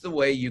that's the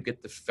way you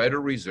get the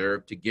Federal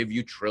Reserve to give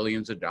you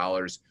trillions of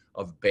dollars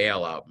of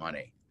bailout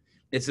money.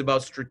 It's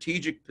about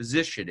strategic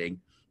positioning,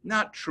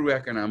 not true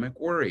economic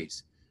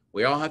worries.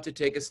 We all have to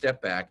take a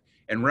step back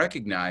and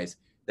recognize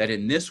that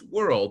in this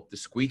world, the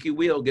squeaky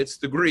wheel gets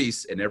the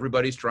grease and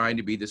everybody's trying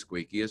to be the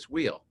squeakiest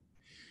wheel.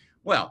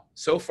 Well,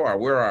 so far,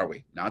 where are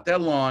we? Not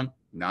that long,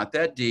 not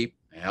that deep,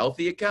 a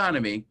healthy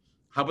economy.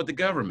 How about the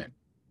government?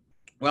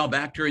 Well,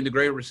 back during the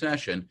Great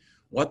Recession,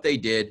 what they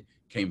did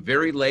came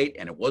very late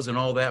and it wasn't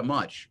all that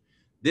much.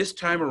 This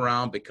time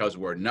around, because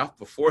we're enough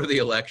before the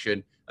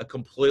election, a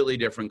completely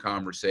different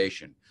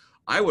conversation.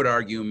 I would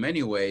argue in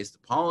many ways the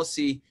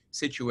policy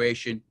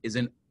situation is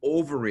an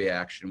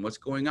overreaction, what's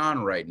going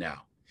on right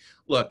now.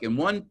 Look, in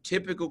one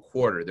typical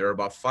quarter, there are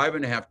about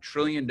 $5.5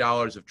 trillion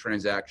of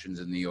transactions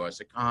in the U.S.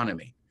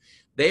 economy.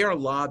 They are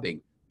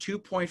lobbing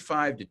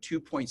 $2.5 to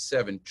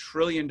 $2.7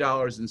 trillion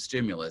in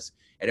stimulus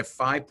at a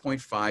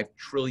 $5.5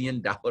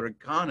 trillion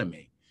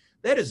economy.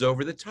 That is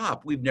over the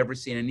top. We've never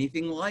seen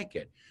anything like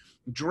it.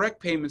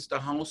 direct payments to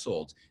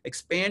households,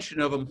 expansion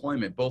of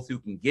employment, both who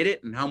can get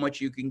it and how much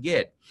you can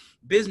get,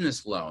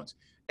 business loans,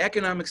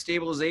 economic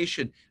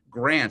stabilization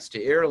grants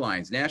to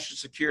airlines, national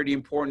security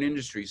important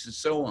industries, and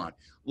so on.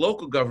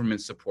 Local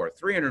government support,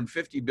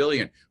 $350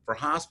 billion for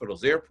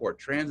hospitals, airport,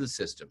 transit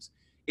systems.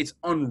 It's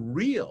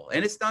unreal.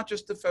 And it's not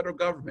just the federal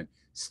government.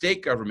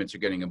 State governments are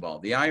getting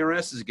involved. The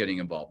IRS is getting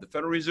involved. The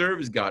Federal Reserve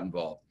has got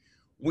involved.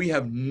 We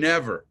have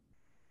never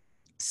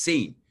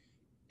seen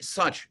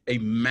such a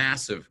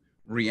massive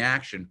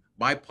reaction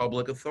by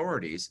public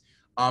authorities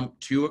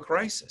to a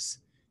crisis.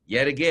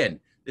 Yet again,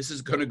 this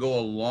is going to go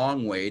a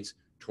long ways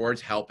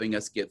towards helping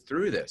us get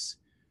through this.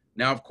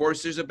 Now, of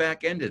course, there's a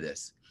back end to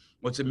this.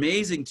 What's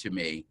amazing to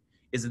me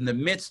is in the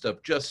midst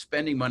of just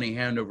spending money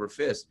hand over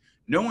fist,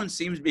 no one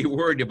seems to be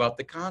worried about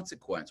the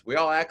consequence. We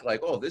all act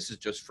like, oh, this is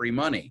just free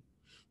money.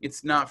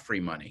 It's not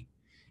free money.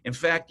 In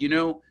fact, you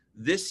know,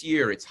 this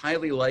year, it's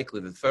highly likely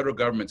that the federal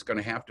government's going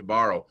to have to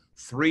borrow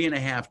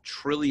 $3.5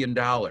 trillion.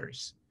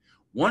 $1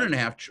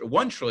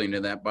 trillion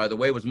of that, by the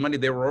way, was money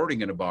they were already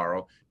going to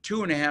borrow.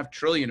 $2.5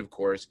 trillion, of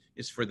course,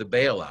 is for the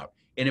bailout.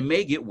 And it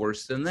may get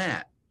worse than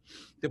that.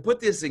 To put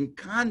this in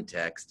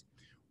context,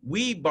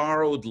 we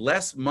borrowed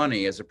less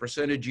money as a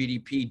percent of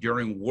GDP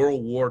during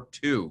World War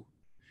II.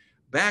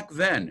 Back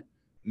then,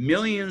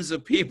 millions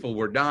of people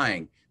were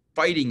dying,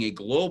 fighting a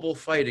global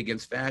fight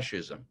against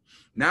fascism.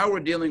 Now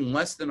we're dealing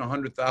less than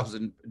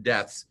 100,000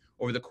 deaths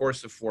over the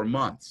course of 4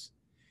 months.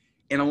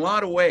 In a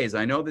lot of ways,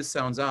 I know this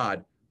sounds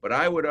odd, but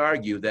I would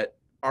argue that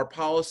our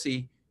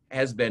policy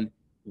has been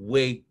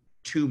way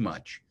too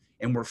much.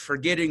 And we're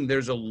forgetting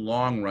there's a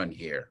long run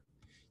here.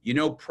 You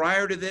know,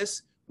 prior to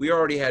this, we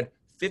already had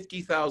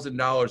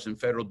 $50,000 in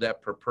federal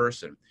debt per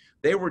person.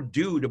 They were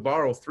due to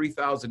borrow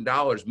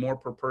 $3,000 more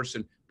per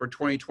person for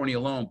 2020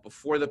 alone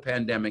before the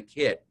pandemic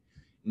hit.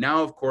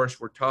 Now, of course,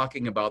 we're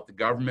talking about the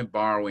government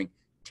borrowing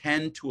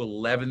 $10,000 to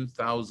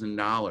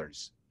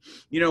 $11,000.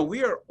 You know,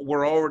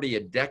 we're already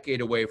a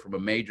decade away from a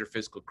major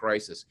fiscal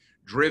crisis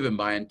driven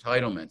by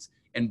entitlements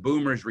and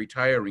boomers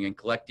retiring and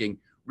collecting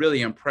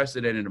really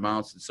unprecedented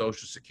amounts in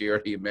Social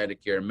Security and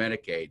Medicare and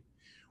Medicaid.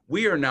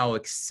 We are now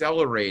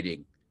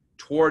accelerating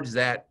towards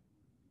that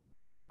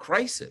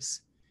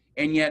crisis.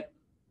 And yet,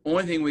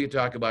 only thing we can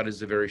talk about is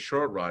the very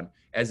short run,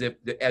 as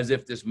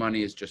if this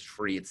money is just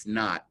free. It's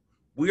not.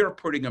 We are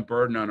putting a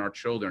burden on our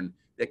children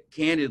that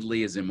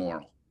candidly is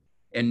immoral.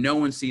 And no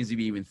one seems to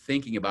be even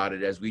thinking about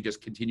it as we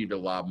just continue to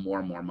lob more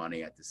and more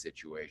money at the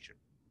situation.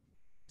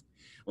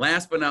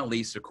 Last but not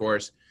least, of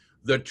course,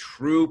 the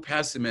true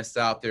pessimists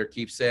out there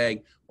keep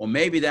saying, well,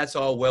 maybe that's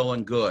all well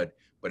and good,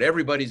 but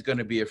everybody's going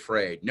to be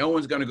afraid. No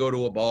one's going to go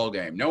to a ball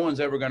game. No one's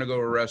ever going to go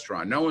to a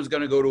restaurant. No one's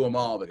going to go to a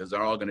mall because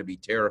they're all going to be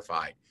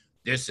terrified.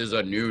 This is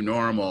a new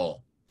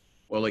normal.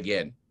 Well,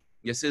 again,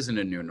 this isn't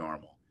a new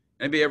normal.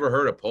 Anybody ever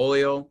heard of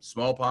polio,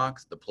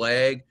 smallpox, the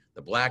plague,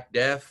 the Black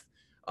Death,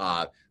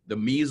 the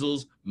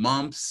measles,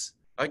 mumps?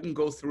 I can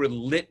go through a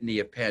litany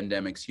of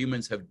pandemics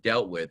humans have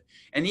dealt with,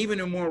 and even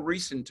in more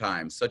recent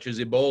times, such as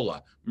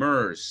Ebola,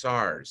 MERS,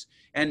 SARS,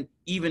 and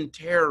even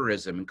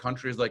terrorism in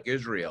countries like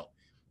Israel.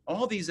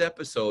 All these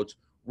episodes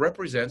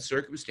represent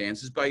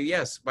circumstances by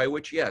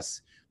which,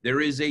 there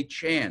is a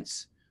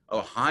chance,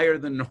 a higher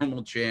than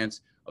normal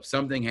chance of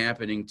something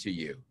happening to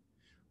you.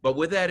 But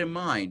with that in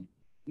mind,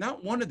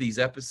 not one of these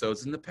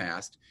episodes in the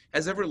past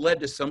has ever led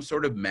to some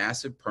sort of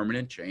massive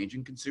permanent change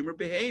in consumer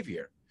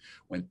behavior.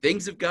 When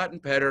things have gotten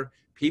better,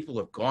 people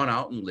have gone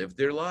out and lived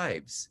their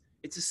lives.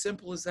 It's as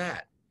simple as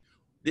that.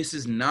 This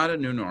is not a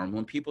new normal,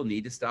 and people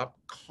need to stop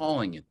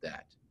calling it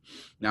that.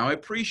 Now, I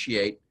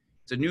appreciate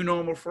it's a new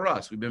normal for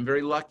us. We've been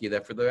very lucky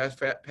that for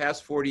the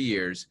past 40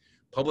 years,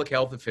 public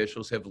health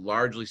officials have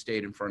largely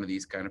stayed in front of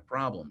these kind of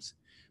problems.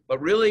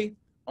 But really,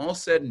 all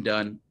said and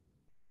done,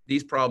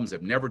 these problems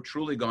have never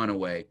truly gone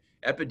away.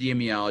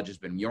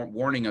 Epidemiologists have been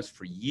warning us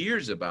for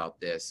years about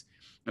this,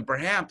 and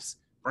perhaps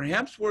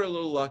we're a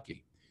little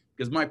lucky,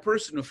 because my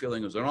personal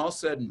feeling is when all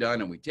said and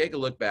done and we take a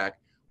look back,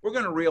 we're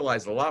going to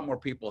realize a lot more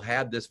people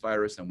had this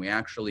virus than we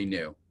actually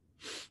knew.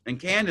 And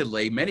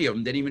candidly, many of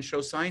them didn't even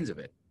show signs of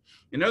it.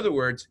 In other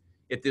words,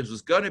 if this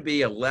was going to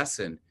be a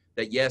lesson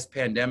that yes,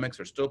 pandemics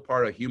are still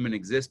part of human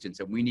existence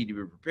and we need to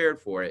be prepared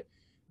for it,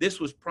 this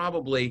was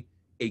probably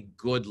a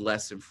good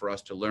lesson for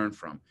us to learn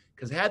from.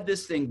 Because had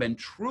this thing been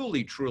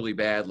truly, truly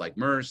bad, like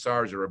MERS,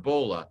 SARS, or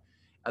Ebola,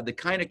 the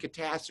kind of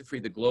catastrophe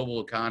the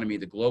global economy,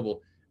 the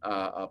global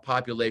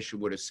population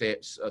would have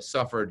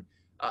suffered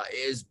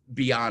is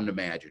beyond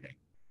imagining.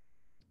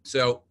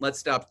 So let's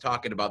stop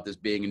talking about this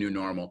being a new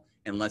normal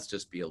and let's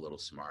just be a little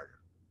smarter.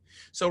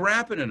 So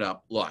wrapping it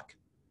up, look,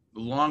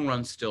 the long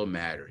run still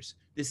matters.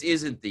 This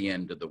isn't the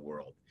end of the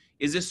world.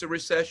 Is this a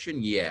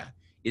recession? Yeah.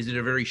 Is it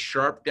a very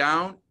sharp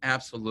down?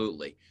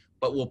 Absolutely.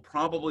 But will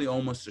probably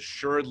almost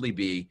assuredly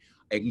be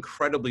an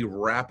incredibly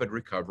rapid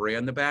recovery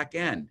on the back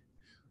end.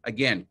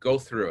 Again, go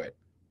through it.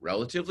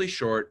 Relatively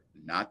short,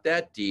 not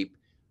that deep.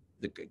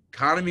 The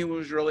economy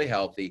was really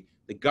healthy.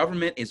 The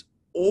government is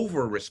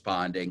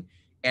over-responding.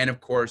 And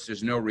of course,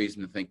 there's no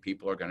reason to think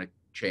people are going to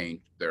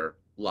change their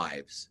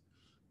lives.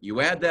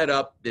 You add that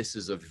up, this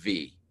is a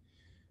V.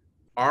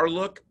 Our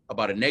look,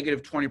 about a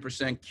negative 20%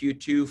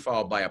 Q2,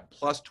 followed by a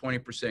plus 20%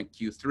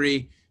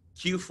 Q3.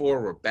 Q4,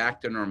 we're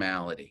back to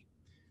normality.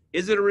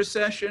 Is it a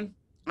recession?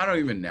 I don't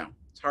even know.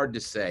 It's hard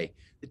to say.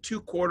 The 2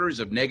 quarters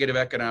of negative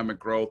economic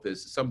growth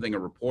is something a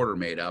reporter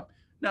made up,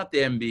 not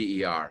the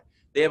MBER.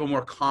 They have a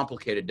more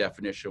complicated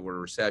definition of what a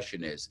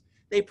recession is.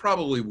 They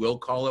probably will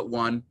call it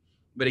one,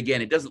 but again,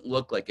 it doesn't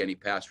look like any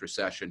past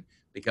recession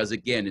because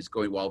again, it's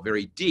going, while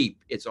very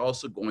deep, it's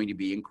also going to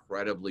be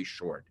incredibly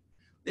short.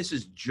 This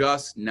is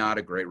just not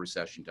a great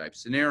recession type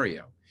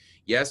scenario.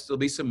 Yes, there'll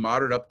be some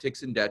moderate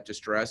upticks in debt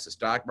distress. The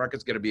stock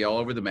market's going to be all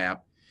over the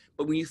map.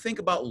 But when you think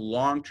about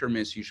long-term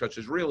issues such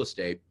as real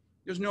estate,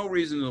 there's no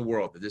reason in the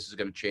world that this is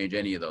going to change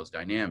any of those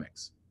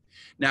dynamics.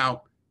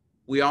 Now,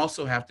 we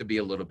also have to be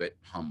a little bit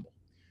humble.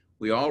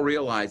 We all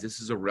realize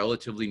this is a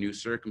relatively new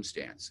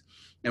circumstance.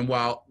 And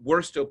while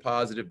we're still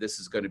positive this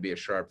is going to be a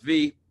sharp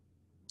V,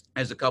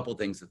 there's a couple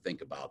things to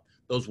think about.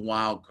 Those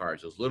wild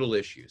cards, those little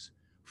issues.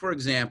 For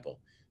example,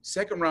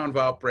 second round of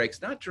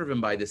outbreaks not driven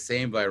by the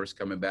same virus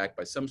coming back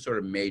by some sort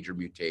of major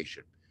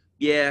mutation.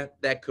 Yeah,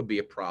 that could be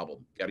a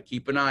problem. Got to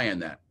keep an eye on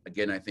that.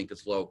 Again, I think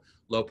it's low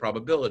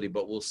probability,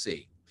 but we'll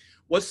see.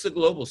 What's the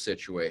global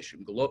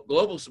situation?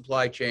 Global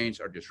supply chains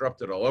are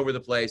disrupted all over the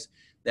place.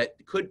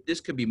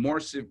 This could be more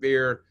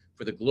severe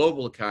for the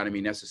global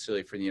economy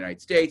necessarily for the United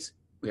States.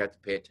 We have to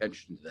pay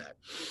attention to that.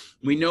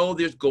 We know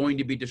there's going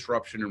to be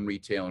disruption in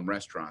retail and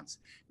restaurants,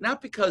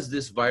 not because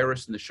this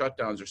virus and the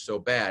shutdowns are so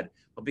bad,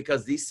 but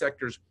because these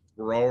sectors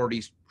were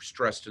already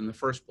stressed in the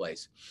first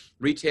place.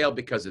 Retail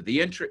because of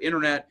the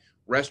internet,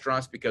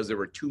 restaurants because there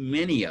were too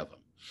many of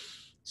them.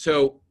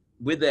 So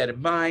with that in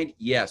mind,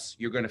 yes,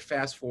 you're going to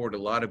fast forward a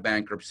lot of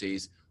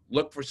bankruptcies,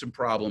 look for some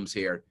problems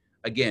here.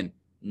 Again,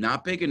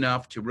 not big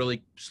enough to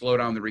really slow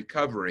down the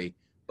recovery,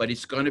 but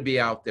it's going to be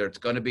out there. It's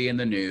going to be in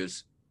the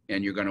news,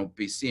 and you're going to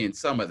be seeing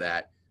some of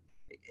that,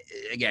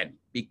 again,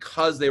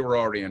 because they were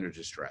already under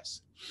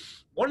distress.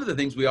 One of the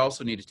things we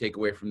also need to take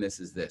away from this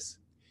is this.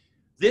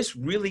 This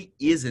really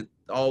isn't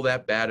all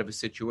that bad of a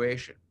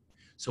situation.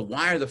 So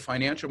why are the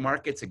financial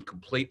markets in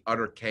complete,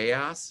 utter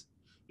chaos?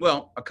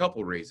 Well, a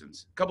couple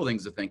reasons, a couple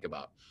things to think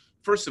about.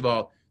 First of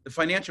all, the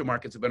financial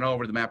markets have been all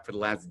over the map for the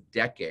last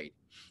decade.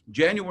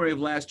 January of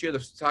last year, the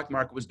stock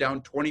market was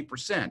down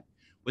 20%.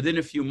 Within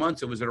a few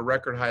months, it was at a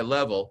record high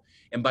level.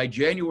 And by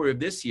January of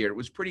this year, it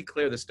was pretty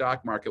clear the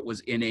stock market was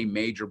in a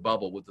major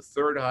bubble with the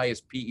 3rd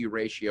highest PE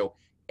ratio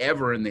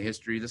ever in the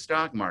history of the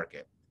stock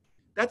market.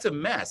 That's a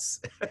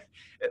mess.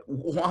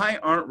 Why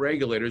aren't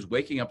regulators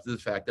waking up to the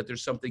fact that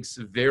there's something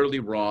severely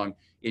wrong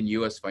in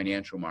U.S.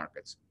 financial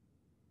markets?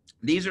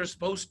 These are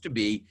supposed to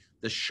be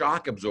the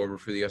shock absorber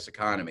for the U.S.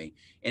 economy.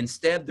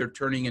 Instead, they're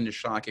turning into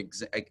shock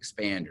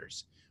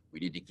expanders. We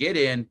need to get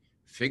in,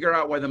 figure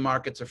out why the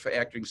markets are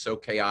acting so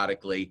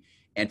chaotically,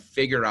 and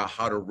figure out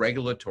how to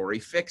regulatory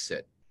fix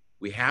it.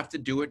 We have to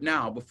do it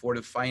now before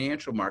the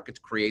financial markets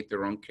create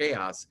their own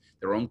chaos,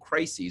 their own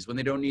crises when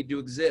they don't need to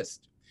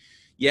exist.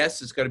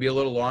 Yes, it's going to be a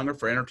little longer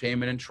for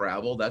entertainment and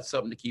travel. That's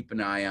something to keep an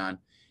eye on.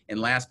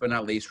 And last but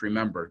not least,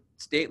 remember,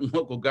 state and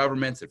local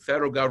governments and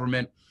federal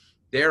government,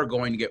 they're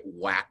going to get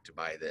whacked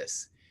by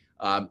this.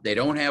 They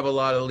don't have a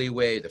lot of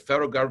leeway. The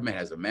federal government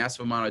has a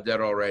massive amount of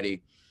debt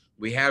already.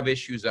 We have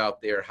issues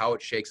out there. How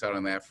it shakes out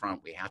on that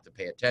front, we have to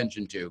pay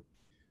attention to.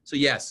 So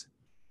yes,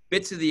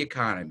 bits of the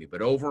economy,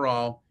 but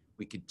overall,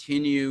 we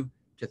continue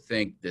to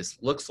think this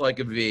looks like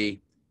a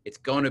V. It's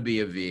going to be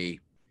a V.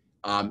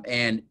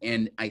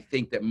 And I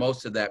think that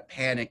most of that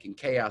panic and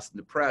chaos in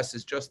the press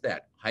is just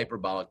that,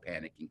 hyperbolic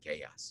panic and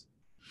chaos.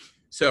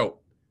 So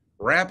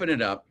wrapping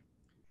it up,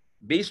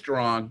 be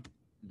strong.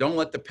 Don't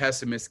let the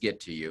pessimists get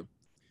to you.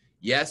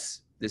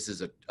 Yes, this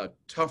is a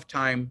tough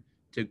time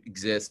to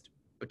exist.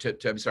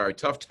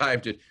 Tough time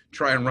to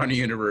try and run a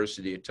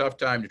university, a tough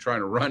time to try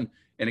and run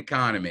an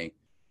economy.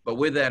 But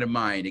with that in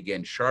mind,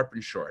 again, sharp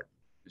and short.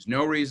 There's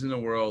no reason in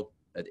the world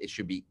that it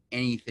should be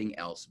anything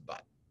else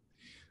but.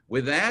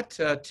 With that,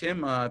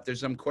 Tim, if there's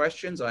some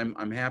questions,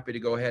 I'm happy to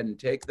go ahead and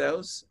take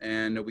those,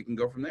 and we can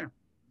go from there.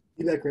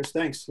 You bet, Chris.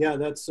 Thanks. Yeah,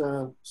 that's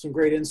some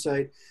great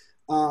insight.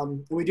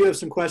 We do have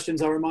some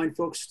questions. I'll remind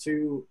folks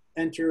to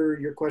enter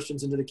your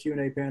questions into the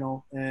Q&A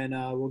panel, and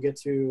we'll get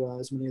to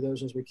as many of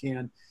those as we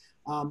can.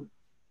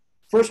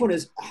 First one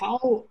is,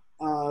 how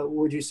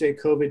would you say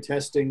COVID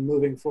testing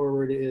moving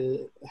forward,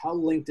 how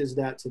linked is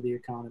that to the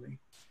economy?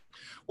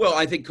 Well,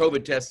 I think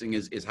COVID testing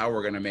is how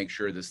we're going to make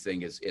sure this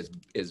thing is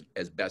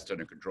as best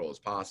under control as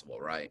possible,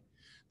 right?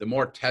 The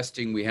more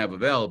testing we have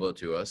available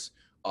to us,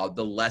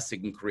 the less it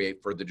can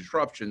create further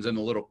disruptions and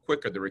the little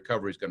quicker the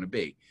recovery is going to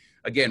be.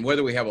 Again,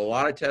 whether we have a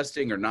lot of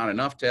testing or not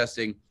enough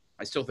testing,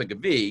 I still think a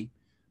V,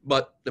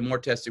 but the more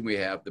testing we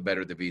have, the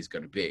better the V is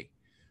going to be.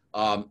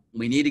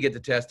 We need to get the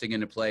testing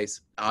into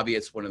place.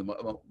 Obvious, one of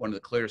the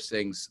clearest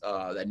things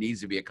that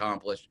needs to be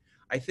accomplished.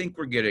 I think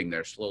we're getting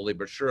there slowly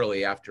but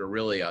surely after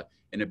really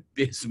an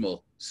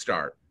abysmal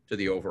start to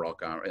the overall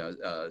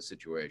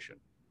situation.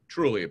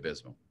 Truly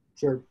abysmal.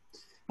 Sure.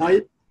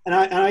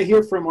 I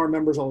hear from our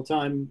members all the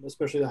time,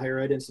 especially the higher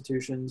ed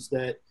institutions,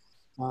 that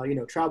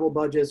travel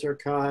budgets are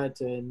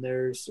cut, and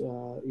there's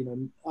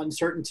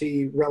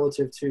uncertainty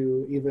relative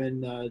to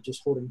even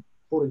just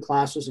holding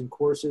classes and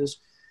courses.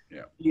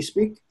 Yeah. Can you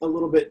speak a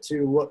little bit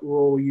to what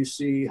role you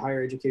see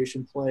higher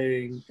education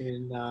playing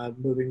in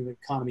moving the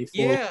economy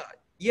forward?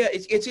 Yeah,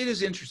 it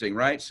is interesting,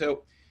 right?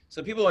 So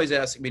people always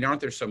ask, I mean, aren't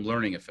there some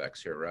learning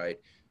effects here, right?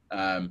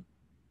 And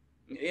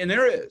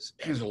there's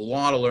a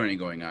lot of learning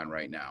going on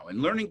right now,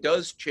 and learning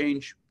does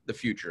change the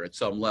future at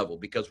some level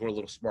because we're a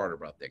little smarter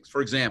about things.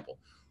 For example,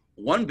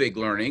 one big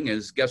learning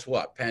is, guess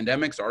what?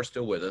 Pandemics are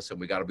still with us, and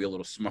we got to be a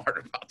little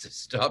smarter about this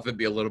stuff and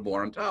be a little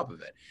more on top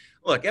of it.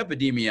 Look,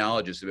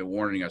 epidemiologists have been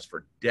warning us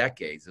for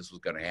decades this was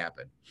going to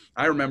happen.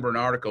 I remember an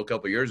article a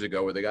couple of years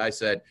ago where the guy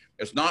said,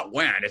 it's not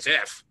when, it's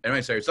if. And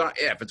I say, it's not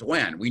if, it's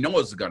when. We know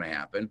this is going to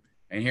happen,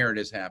 and here it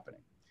is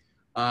happening.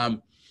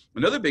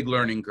 Another big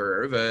learning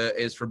curve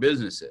is for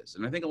businesses.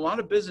 And I think a lot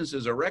of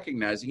businesses are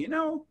recognizing,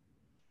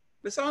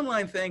 this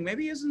online thing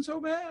maybe isn't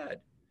so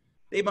bad.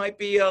 They might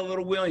be a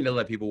little willing to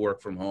let people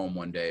work from home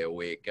one day a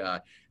week.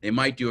 They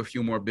might do a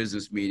few more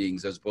business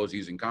meetings as opposed to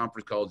using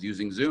conference calls,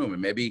 using Zoom.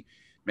 And maybe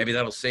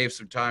that'll save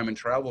some time and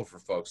travel for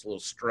folks, a little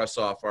stress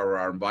off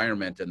our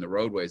environment and the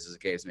roadways, as the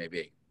case may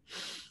be.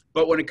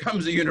 But when it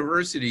comes to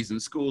universities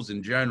and schools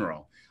in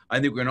general, I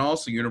think we can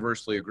also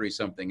universally agree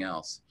something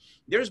else.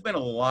 There's been a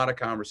lot of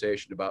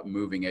conversation about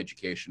moving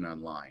education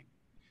online.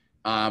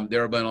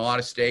 There have been a lot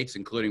of states,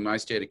 including my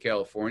state of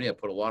California,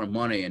 put a lot of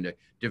money into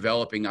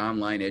developing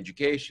online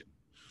education.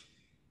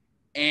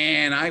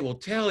 And I will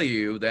tell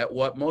you that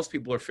what most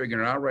people are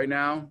figuring out right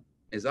now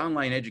is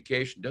online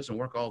education doesn't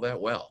work all that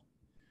well.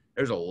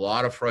 There's a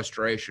lot of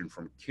frustration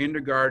from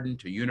kindergarten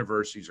to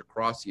universities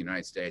across the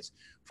United States.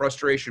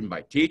 Frustration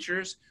by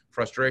teachers,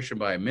 frustration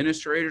by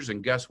administrators,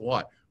 and guess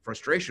what?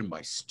 Frustration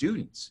by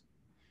students.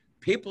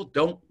 People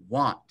don't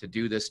want to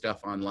do this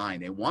stuff online.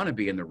 They want to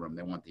be in the room.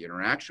 They want the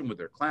interaction with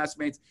their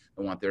classmates.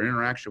 They want their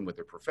interaction with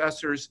their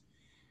professors.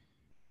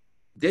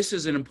 This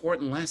is an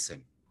important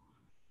lesson.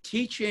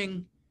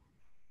 Teaching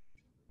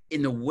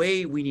in the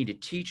way we need to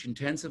teach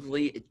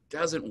intensively, it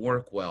doesn't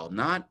work well.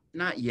 Not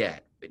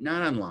yet, but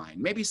not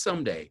online. Maybe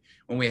someday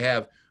when we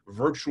have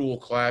virtual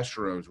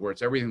classrooms where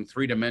it's everything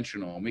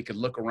three-dimensional and we can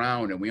look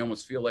around and we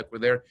almost feel like we're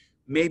there,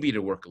 maybe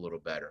it'll work a little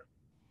better.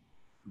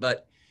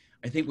 But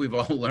I think we've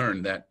all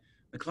learned that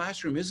the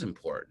classroom is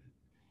important,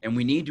 and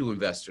we need to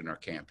invest in our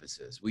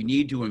campuses. We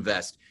need to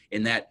invest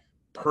in that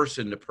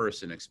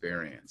person-to-person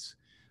experience.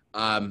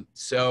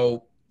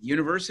 So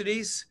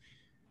universities,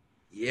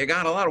 you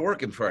got a lot of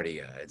work in front of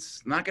you.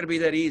 It's not going to be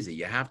that easy.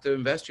 You have to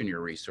invest in your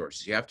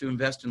resources. You have to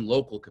invest in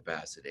local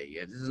capacity.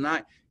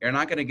 You're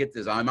not going to get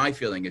this. My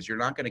feeling is you're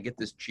not going to get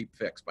this cheap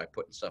fix by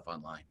putting stuff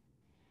online.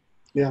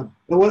 Yeah.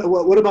 And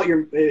what about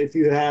if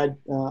you had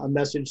a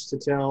message to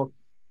tell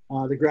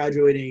the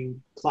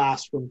graduating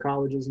class from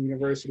colleges and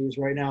universities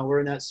right now? We're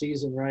in that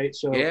season, right?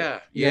 So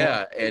yeah.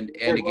 And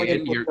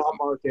again, your job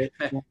market.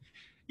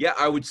 Yeah,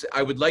 I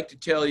would like to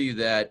tell you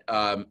that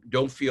I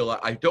don't feel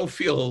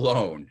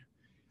alone.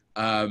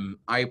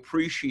 I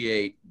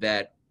appreciate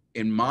that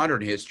in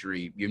modern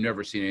history, you've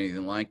never seen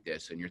anything like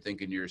this, and you're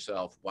thinking to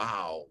yourself,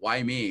 wow,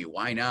 why me?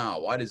 Why now?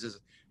 Why does this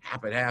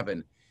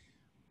happen?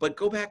 But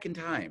go back in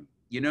time.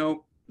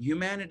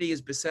 Humanity is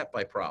beset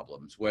by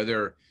problems,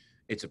 whether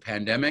it's a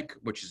pandemic,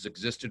 which has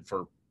existed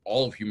for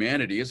all of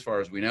humanity, as far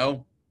as we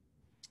know,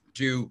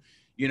 to,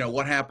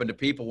 what happened to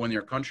people when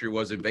their country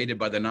was invaded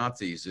by the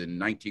Nazis in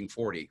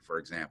 1940, for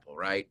example,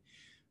 right?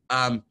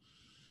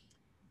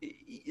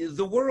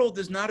 The world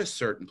is not a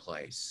certain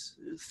place.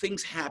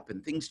 Things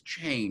happen, things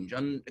change,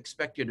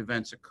 unexpected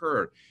events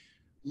occur.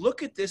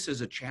 Look at this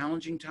as a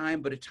challenging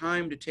time, but a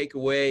time to take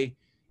away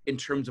in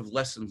terms of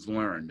lessons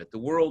learned, that the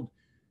world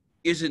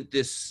isn't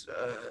this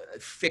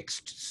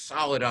fixed,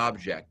 solid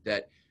object,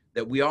 that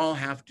we all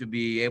have to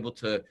be able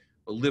to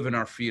live in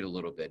our feet a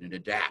little bit and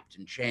adapt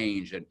and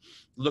change and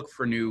look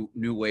for new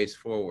ways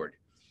forward.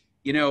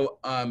 It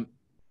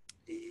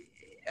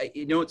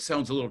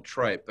sounds a little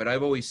trite, but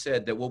I've always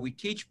said that what we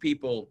teach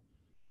people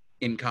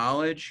in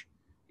college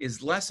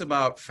is less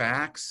about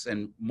facts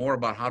and more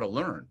about how to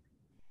learn,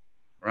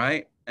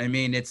 right? I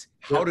mean, it's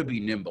how to be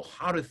nimble,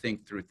 how to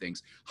think through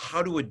things,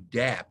 how to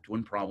adapt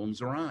when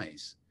problems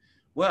arise.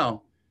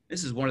 Well,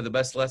 this is one of the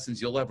best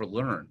lessons you'll ever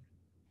learn.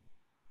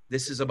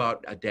 This is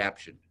about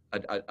adaptation.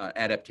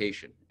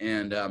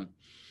 And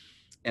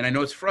I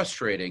know it's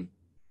frustrating,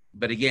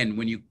 but again,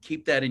 when you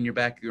keep that in your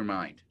back of your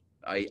mind,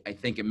 I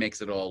think it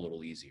makes it all a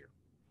little easier.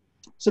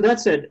 So that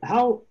said,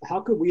 how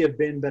could we have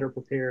been better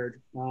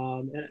prepared?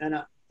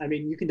 I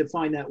mean, you can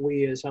define that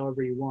we as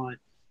however you want.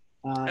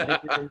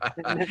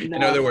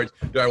 In other words,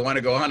 do I want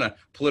to go on a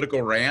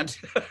political rant?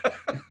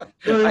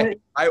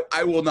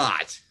 I will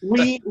not.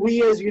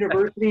 we as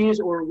universities,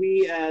 or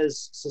we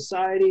as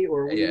society,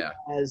 or we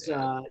as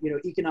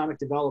economic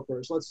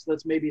developers.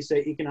 Let's maybe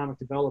say economic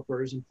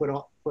developers and put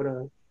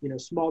a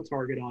small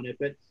target on it.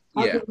 But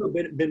how could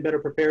we have been better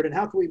prepared, and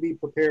how can we be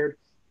prepared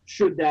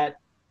should that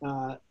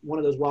one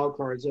of those wild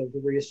cards of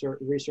the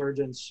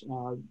resurgence?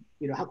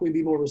 How can we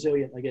be more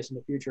resilient, I guess, in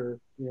the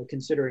future?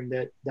 Considering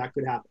that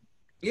could happen.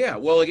 Yeah,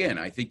 well, again,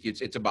 I think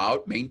it's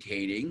about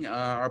maintaining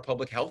our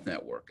public health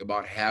network,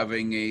 about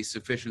having a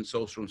sufficient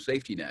social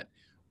safety net,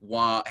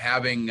 while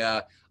having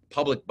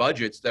public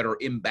budgets that are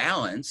in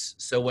balance.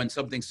 So when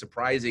something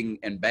surprising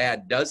and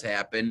bad does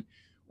happen,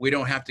 we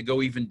don't have to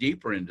go even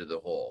deeper into the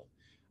hole.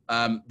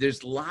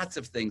 There's lots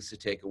of things to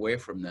take away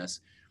from this,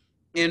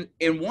 and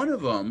one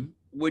of them,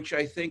 which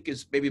I think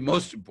is maybe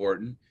most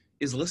important,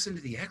 is listen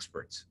to the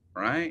experts,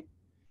 right?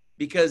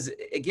 Because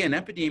again,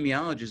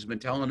 epidemiologists have been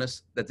telling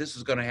us that this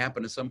is going to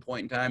happen at some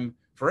point in time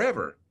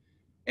forever.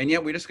 And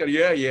yet we just go,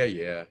 yeah,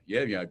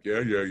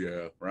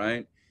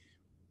 right?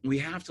 We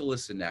have to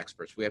listen to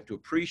experts. We have to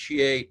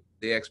appreciate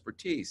the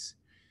expertise.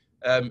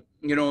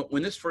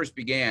 When this first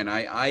began,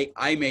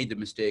 I made the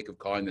mistake of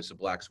calling this a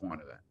black swan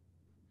event.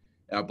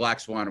 Now, black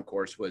swan, of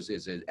course,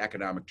 is an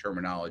economic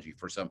terminology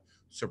for some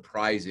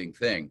surprising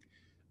thing.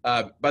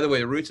 By the way,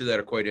 the roots of that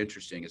are quite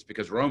interesting. It's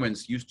because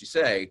Romans used to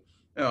say,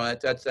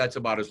 that's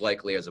about as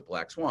likely as a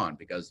black swan,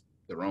 because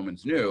the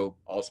Romans knew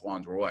all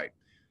swans were white.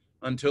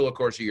 Until, of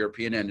course, a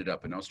European ended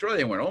up in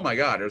Australia and went, oh my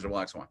God, there's a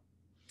black swan.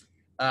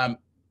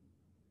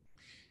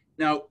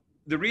 Now,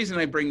 the reason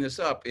I bring this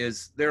up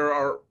is there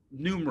are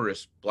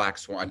numerous black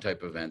swan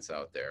type events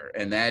out there.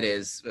 And that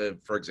is,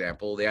 for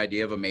example, the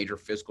idea of a major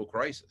fiscal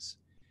crisis.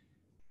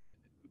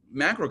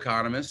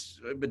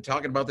 Macroeconomists have been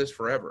talking about this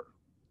forever,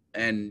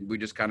 and we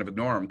just kind of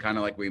ignore them, kind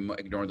of like we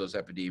ignore those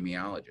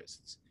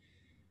epidemiologists.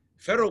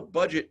 Federal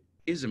budget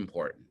is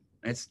important.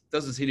 It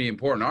doesn't seem to be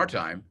important in our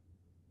time,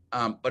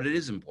 but it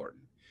is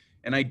important.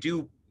 And I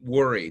do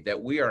worry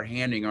that we are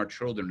handing our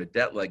children a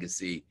debt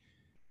legacy,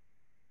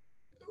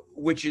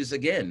 which is,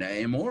 again,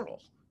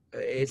 immoral.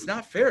 It's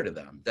not fair to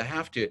them to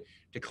have to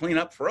clean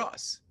up for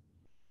us.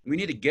 We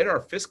need to get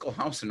our fiscal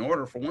house in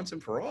order for once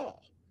and for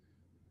all.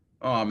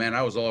 Oh man,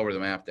 I was all over the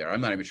map there.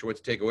 I'm not even sure what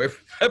to take away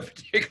from that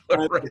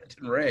particular rant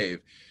and rave.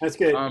 That's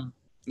good.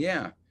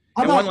 Yeah.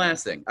 And one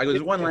last thing.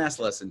 There's one last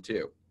lesson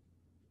too.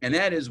 And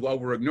that is, while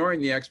we're ignoring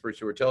the experts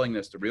who are telling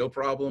us the real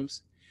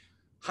problems,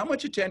 how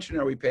much attention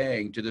are we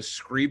paying to the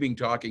screaming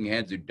talking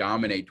heads who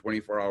dominate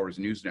 24 hours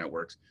news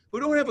networks who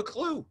don't have a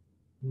clue?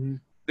 Mm-hmm.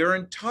 Their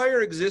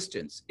entire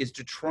existence is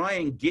to try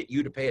and get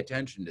you to pay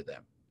attention to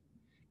them.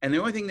 And the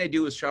only thing they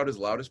do is shout as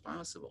loud as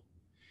possible.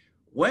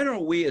 When are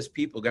we as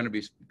people going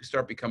to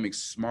start becoming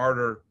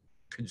smarter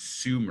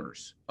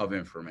consumers of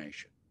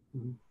information?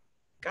 Mm-hmm.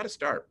 Got to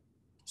start.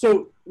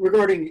 So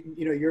regarding,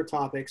 your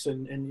topics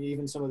and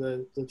even some of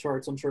the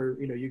charts, I'm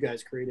sure, you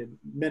guys created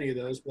many of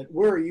those, but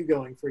where are you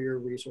going for your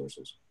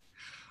resources?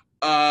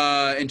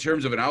 In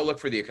terms of an outlook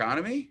for the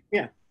economy?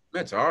 Yeah.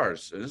 That's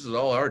ours. This is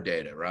all our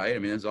data, right? I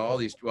mean, it's all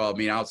these,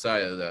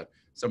 outside of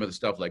some of the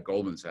stuff like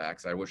Goldman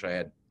Sachs, I wish I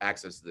had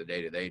access to the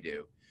data they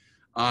do.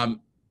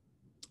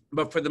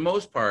 But for the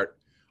most part,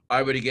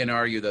 I would again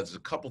argue that there's a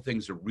couple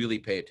things to really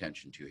pay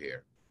attention to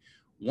here.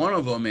 One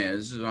of them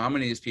is how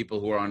many of these people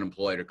who are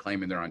unemployed are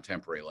claiming they're on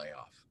temporary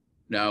layoff.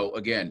 Now,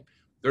 again,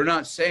 they're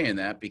not saying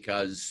that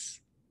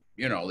because,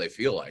 they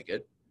feel like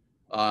it.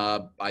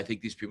 I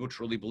think these people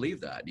truly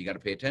believe that. You got to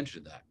pay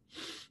attention to that.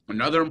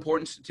 Another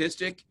important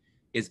statistic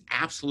is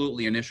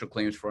absolutely initial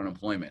claims for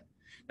unemployment.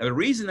 Now, the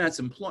reason that's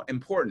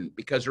important,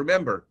 because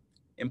remember,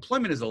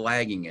 employment is a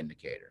lagging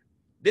indicator.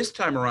 This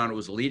time around, it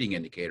was a leading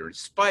indicator. It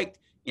spiked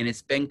and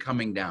it's been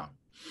coming down.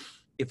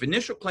 If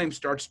initial claim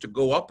starts to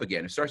go up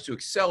again, it starts to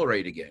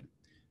accelerate again,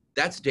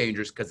 that's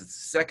dangerous because it's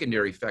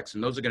secondary effects,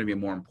 and those are going to be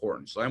more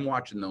important. So I'm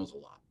watching those a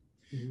lot.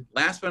 Mm-hmm.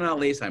 Last but not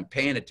least, I'm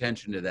paying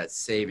attention to that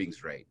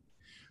savings rate.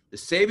 The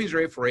savings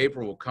rate for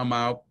April will come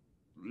out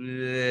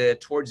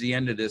towards the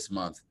end of this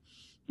month,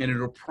 and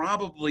it'll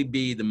probably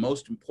be the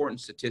most important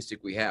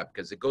statistic we have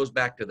because it goes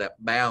back to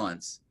that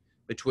balance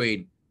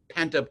between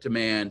pent-up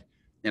demand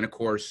and, of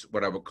course,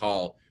 what I would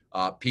call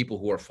people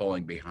who are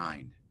falling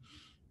behind.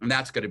 And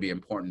that's going to be an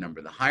important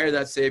number. The higher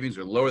that savings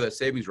or lower that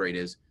savings rate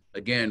is,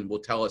 again, will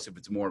tell us if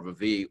it's more of a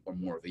V or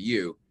more of a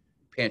U.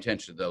 Pay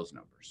attention to those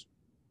numbers.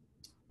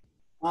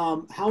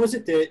 How is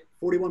it that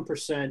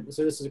 41%,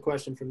 so this is a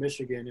question from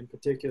Michigan in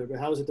particular, but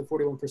how is it that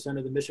 41%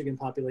 of the Michigan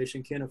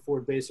population can't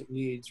afford basic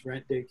needs,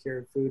 rent,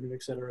 daycare, food, and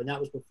et cetera? And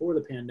that was before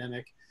the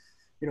pandemic.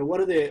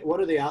 What are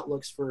the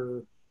outlooks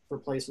for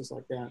places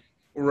like that?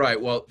 Right.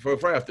 Well,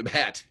 right off the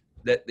bat,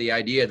 that the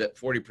idea that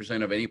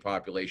 40% of any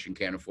population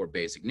can't afford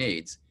basic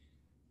needs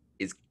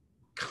is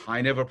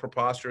kind of a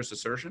preposterous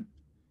assertion.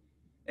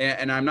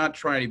 And I'm not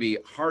trying to be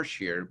harsh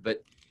here,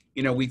 but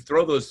we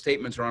throw those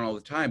statements around all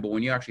the time, but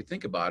when you actually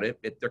think about it,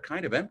 they're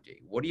kind of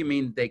empty. What do you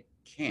mean they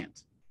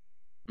can't?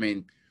 I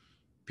mean,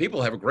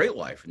 people have a great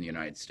life in the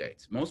United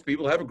States. Most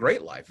people have a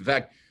great life. In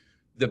fact,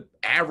 the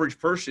average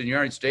person in the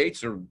United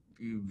States, or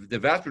the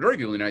vast majority of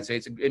people in the United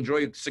States,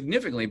 enjoy a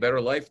significantly better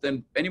life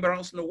than anybody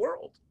else in the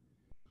world.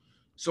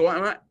 So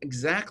I'm not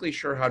exactly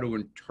sure how to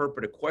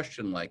interpret a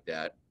question like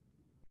that,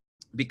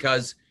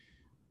 because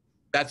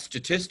that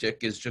statistic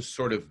is just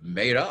sort of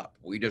made up.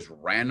 We just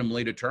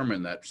randomly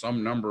determine that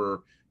some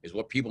number is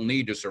what people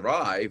need to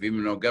survive,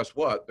 even though, guess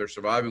what? They're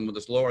surviving with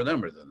a lower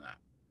number than that.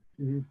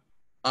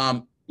 Mm-hmm.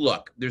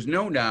 Look, there's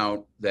no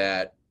doubt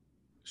that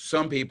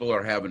some people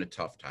are having a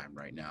tough time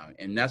right now.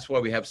 And that's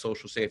why we have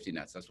social safety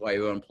nets. That's why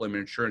we have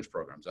unemployment insurance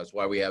programs. That's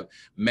why we have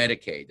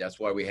Medicaid. That's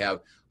why we have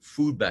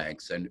food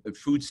banks and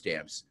food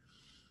stamps.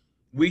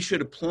 We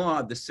should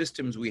applaud the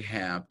systems we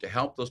have to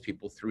help those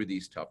people through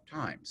these tough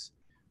times.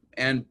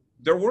 And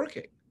they're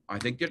working. I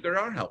think that they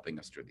are helping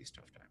us through these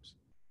tough times.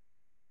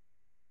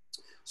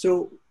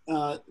 So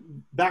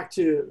back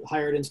to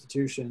higher ed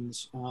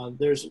institutions,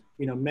 there's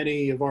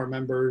many of our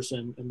members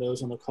and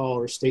those on the call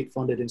are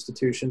state-funded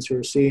institutions who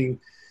are seeing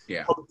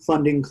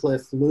funding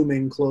cliff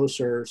looming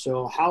closer.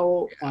 So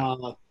how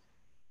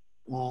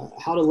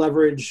to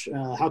leverage,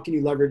 how can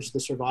you leverage the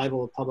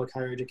survival of public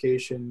higher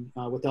education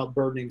without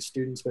burdening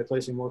students by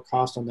placing more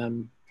cost on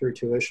them through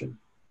tuition?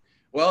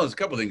 Well, there's a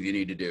couple of things you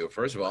need to do.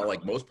 First of all,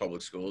 like most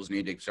public schools,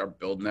 need to start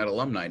building that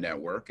alumni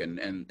network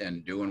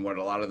and doing what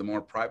a lot of the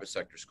more private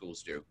sector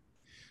schools do.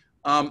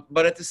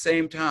 But at the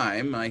same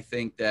time, I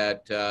think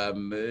that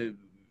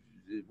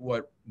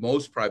what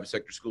most private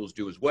sector schools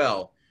do as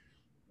well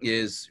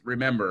is,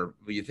 remember,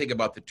 when you think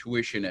about the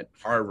tuition at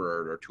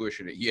Harvard or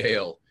tuition at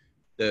Yale,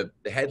 the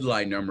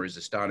headline number is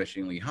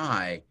astonishingly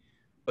high,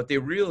 but they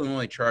really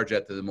only charge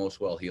that to the most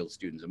well-heeled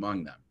students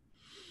among them.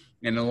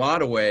 And in a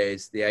lot of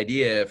ways, the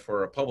idea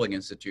for a public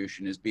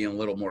institution is being a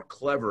little more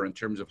clever in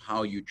terms of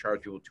how you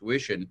charge people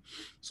tuition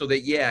so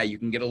that, you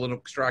can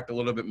extract a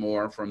little bit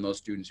more from those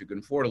students who can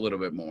afford a little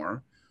bit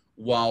more,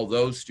 while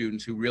those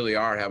students who really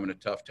are having a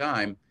tough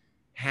time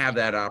have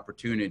that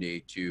opportunity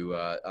to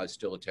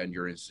still attend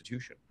your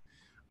institution.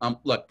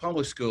 Look,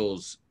 public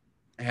schools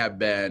have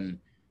been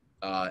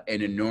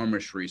an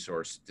enormous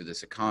resource to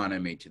this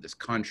economy, to this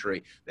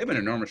country. They've been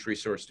an enormous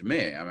resource to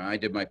me. I mean, I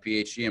did my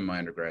PhD in my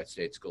undergrad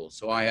state school,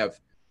 so I have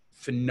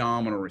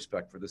phenomenal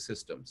respect for the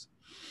systems.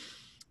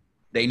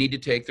 They need to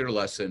take their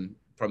lesson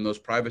from those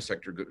private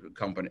sector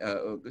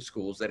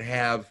schools that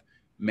have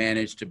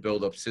managed to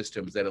build up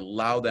systems that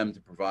allow them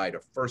to provide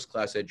a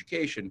first-class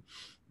education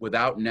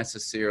without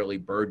necessarily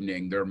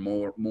burdening their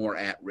more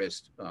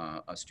at-risk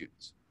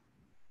students.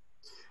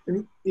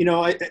 And,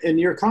 and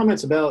your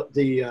comments about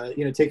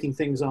the, taking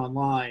things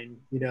online,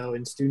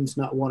 and students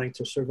not wanting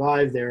to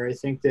survive there, I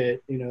think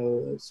that,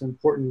 it's an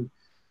important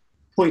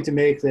point to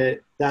make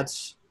that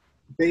that's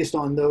based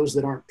on those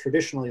that aren't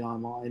traditionally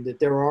online, that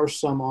there are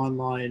some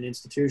online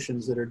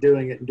institutions that are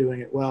doing it and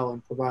doing it well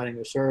and providing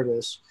a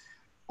service.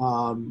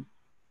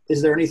 Is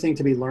there anything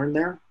to be learned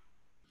there?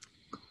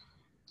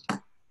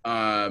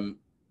 Sorry,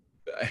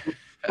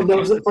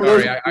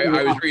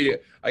 I was reading.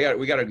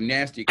 We got a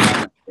nasty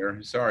comment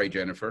here. Sorry,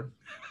 Jennifer.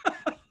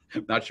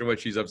 Not sure what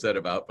she's upset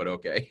about, but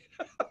okay.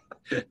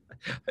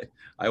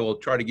 I will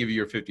try to give you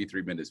your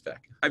 53 minutes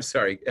back. I'm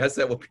sorry. Ask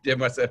that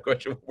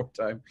question one more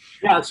time.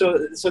 Yeah.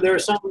 So there are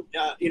some.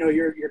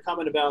 Your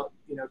comment about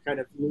kind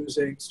of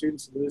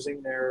students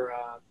losing their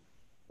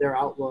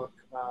outlook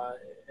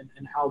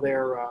and how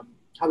they're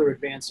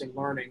advancing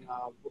learning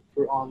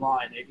through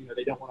online.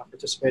 They don't want to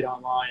participate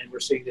online. We're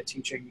seeing that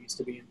teaching needs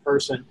to be in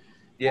person.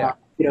 Yeah.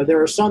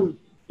 There are some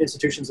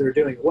institutions that are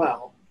doing it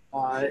well. For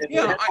a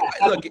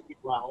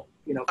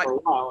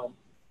while.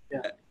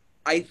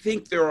 I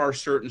think there are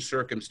certain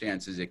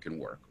circumstances it can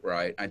work,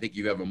 right? I think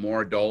you have a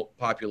more adult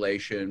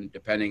population,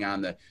 depending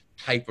on the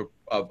type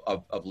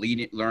of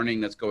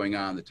learning that's going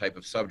on, the type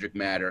of subject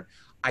matter.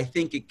 I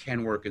think it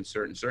can work in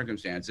certain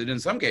circumstances. And in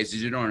some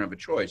cases, you don't have a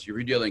choice.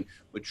 You're dealing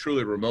with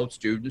truly remote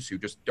students who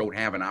just don't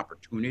have an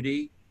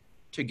opportunity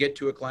to get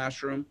to a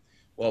classroom.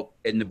 Well,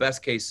 in the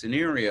best case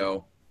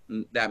scenario,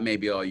 that may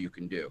be all you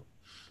can do.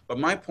 But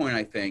my point,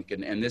 I think,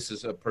 and this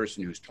is a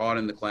person who's taught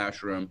in the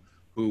classroom,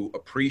 who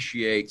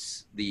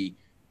appreciates the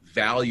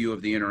value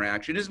of the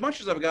interaction, as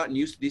much as I've gotten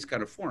used to these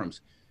kind of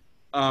forums.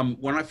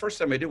 When I first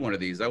time I did one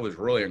of these, I was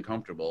really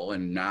uncomfortable.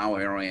 And now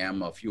here I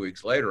am a few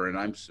weeks later, and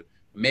I'm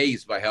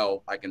amazed by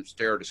how I can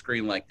stare at a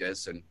screen like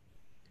this and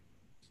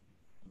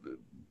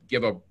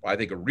give I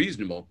think, a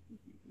reasonable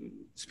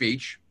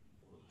speech.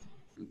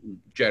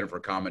 Jennifer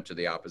comment to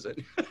the opposite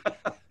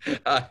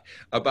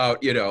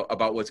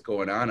about what's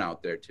going on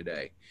out there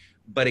today.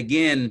 But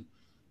again,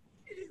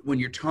 when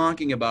you're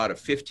talking about a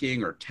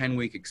 15 or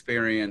 10-week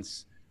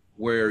experience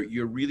where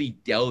you're really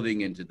delving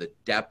into the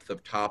depth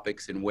of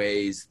topics in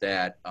ways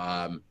that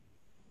that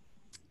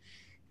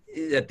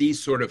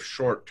these sort of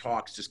short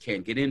talks just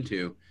can't get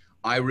into,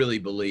 I really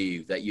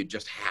believe that you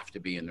just have to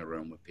be in the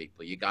room with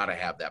people. You got to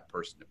have that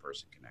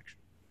person-to-person connection.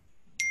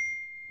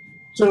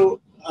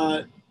 So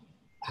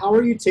how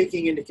are you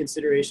taking into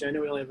consideration, I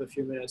know we only have a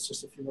few minutes,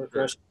 just a few more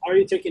questions. How are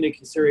you taking into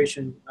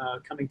consideration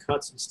coming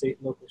cuts in state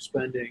and local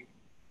spending?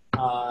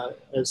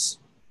 As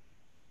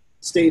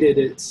stated,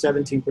 it's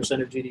 17%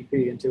 of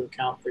GDP into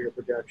account for your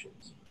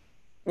projections.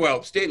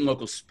 Well, state and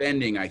local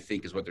spending, I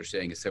think, is what they're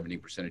saying is 17%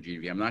 of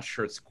GDP. I'm not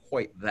sure it's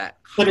quite that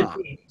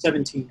high.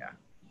 17.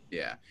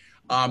 Yeah.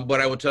 But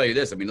I will tell you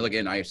this. I mean,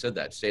 again, I said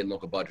that state and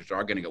local budgets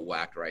are going to get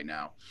whacked right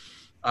now.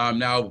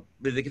 Now,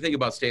 the thing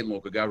about state and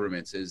local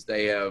governments is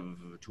they have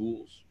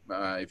tools,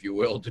 if you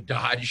will, to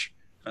dodge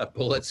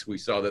bullets. We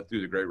saw that through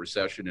the Great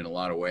Recession in a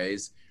lot of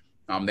ways.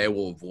 They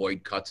will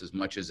avoid cuts as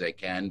much as they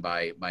can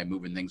by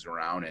moving things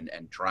around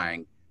and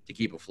trying to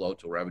keep afloat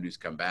till revenues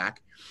come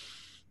back.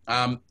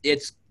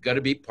 It's going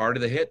to be part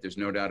of the hit. There's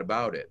no doubt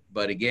about it.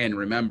 But again,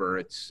 remember,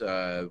 it's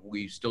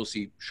we still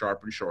see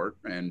sharp and short.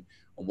 And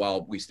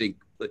while we think,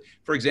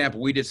 for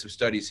example, we did some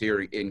studies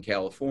here in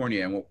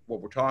California, and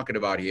what we're talking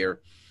about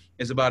here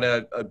is about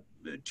a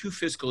 2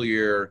 fiscal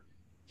year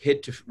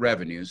hit to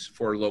revenues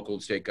for local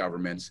and state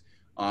governments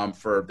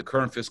for the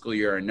current fiscal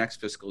year and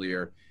next fiscal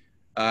year.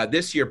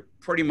 This year,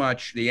 pretty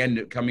much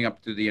coming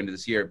up to the end of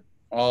this year,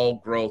 all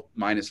growth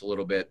minus a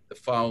little bit. The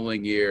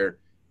following year,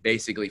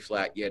 basically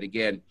flat yet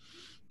again.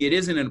 It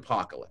isn't an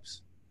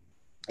apocalypse.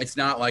 It's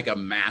not like a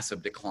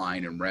massive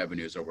decline in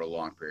revenues over a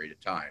long period of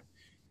time.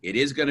 It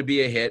is going to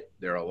be a hit.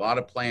 There are a lot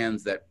of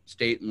plans that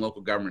state and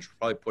local governments are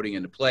probably putting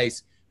into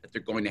place that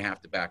they're going to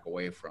have to back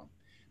away from.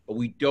 But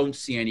we don't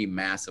see any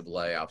massive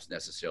layoffs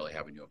necessarily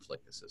having to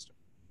inflict the system.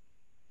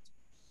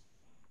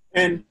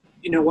 And,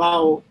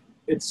 while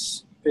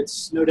it's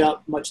no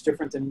doubt much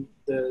different than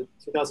the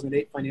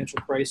 2008 financial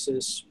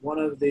crisis, one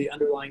of the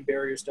underlying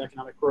barriers to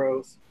economic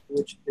growth,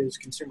 which is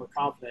consumer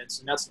confidence,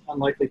 and that's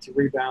unlikely to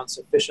rebound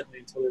sufficiently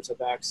until there's a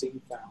vaccine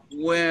found.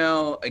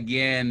 Well,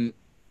 again,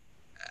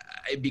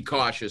 I'd be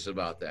cautious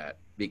about that,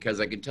 because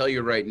I can tell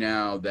you right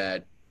now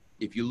that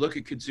if you look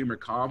at consumer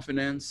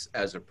confidence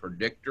as a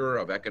predictor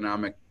of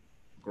economic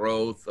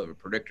growth, of a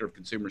predictor of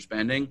consumer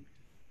spending,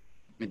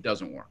 it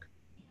doesn't work.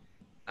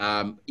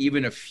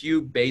 Even a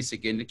few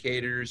basic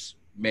indicators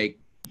make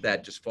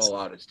that just fall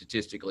out as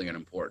statistically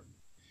unimportant.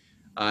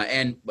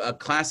 And a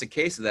classic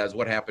case of that is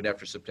what happened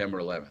after September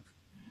 11th.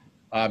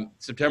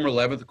 September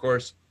 11th, of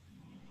course,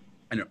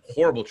 a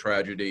horrible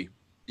tragedy.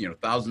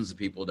 Thousands of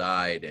people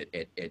died.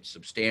 It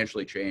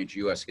substantially changed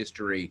U.S.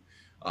 history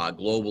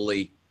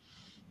globally.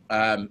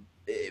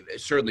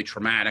 It's certainly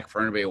traumatic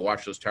for anybody who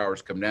watched those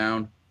towers come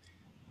down.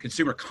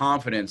 Consumer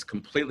confidence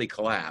completely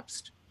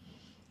collapsed.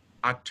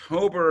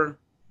 October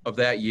of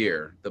that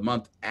year, the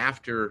month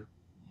after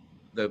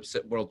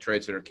the World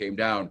Trade Center came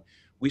down,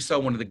 we saw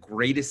one of the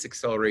greatest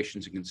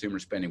accelerations in consumer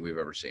spending we've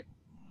ever seen.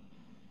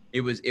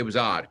 It was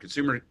odd.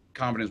 Consumer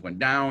confidence went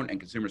down and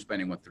consumer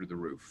spending went through the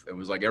roof. It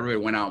was like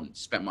everybody went out and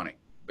spent money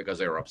because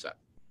they were upset.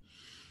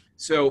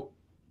 So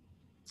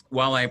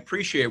while I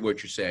appreciate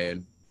what you're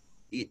saying,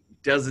 it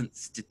doesn't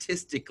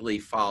statistically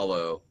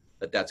follow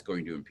that that's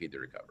going to impede the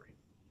recovery.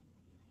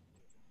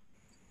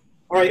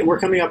 All right, we're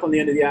coming up on the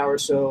end of the hour,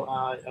 so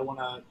I want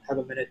to have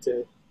a minute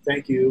to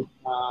thank you.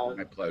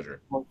 My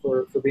pleasure.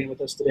 For being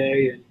with us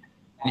today. And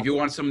if you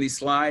want some of these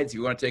slides, if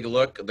you want to take a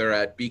look, they're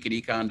at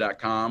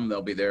beaconecon.com.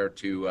 They'll be there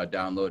to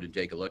download and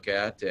take a look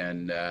at.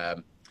 And,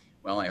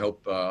 well, I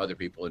hope other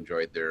people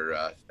enjoyed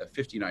their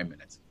 59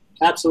 minutes.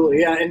 Absolutely,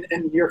 yeah,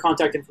 and your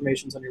contact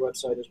information is on your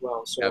website as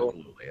well. So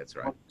absolutely, that's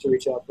right. To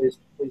reach out, please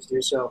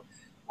do so.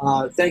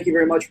 Thank you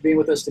very much for being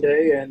with us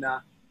today, and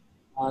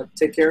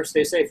take care,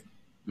 stay safe.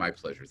 My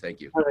pleasure.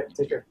 Thank you. All right,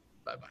 take care.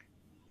 Bye-bye.